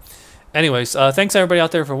 But anyways, thanks everybody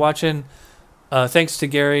out there for watching. Thanks to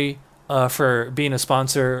Gary for being a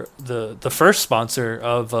sponsor, the first sponsor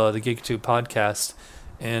of the GigTube podcast,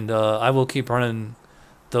 and I will keep running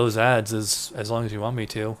those ads as long as you want me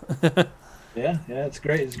to. Yeah, it's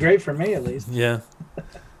great. It's great for me, at least. Yeah.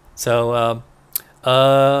 So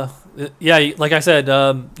yeah, like I said,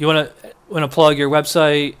 you want to plug your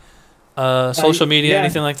website, social media,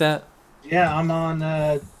 anything like that? Yeah, I'm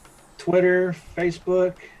on Twitter,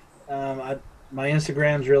 Facebook. My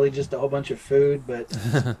Instagram's really just a whole bunch of food, but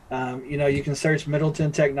you can search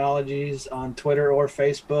Middleton Technologies on Twitter or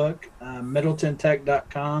Facebook.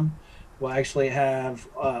 MiddletonTech.com will actually have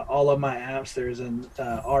all of my apps. There's an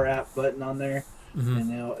Our App button on there,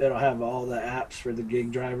 and it'll have all the apps for the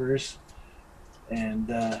gig drivers. And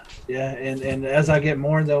and as I get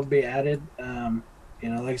more, they'll be added. Like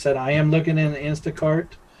I said, I am looking in Instacart.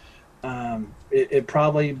 It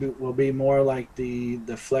probably will be more like the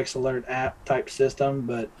Flex Alert app type system,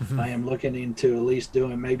 but I am looking into at least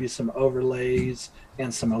doing maybe some overlays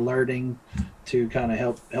and some alerting to kind of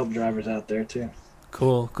help drivers out there too.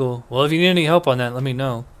 Cool. Well, if you need any help on that, let me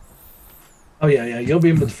know. Oh yeah, you'll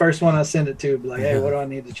be the first one I send it to. Be like, hey, what do I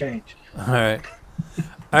need to change? All right.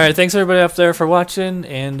 Thanks everybody up there for watching,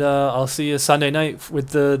 and I'll see you Sunday night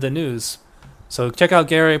with the news. So check out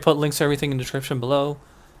Gary. Put links to everything in the description below.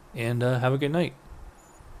 And have a good night.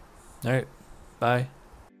 All right. Bye.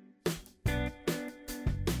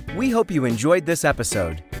 We hope you enjoyed this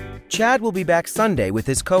episode. Chad will be back Sunday with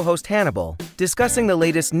his co-host Hannibal, discussing the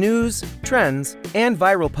latest news, trends, and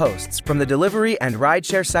viral posts from the delivery and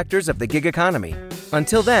rideshare sectors of the gig economy.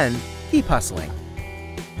 Until then, keep hustling.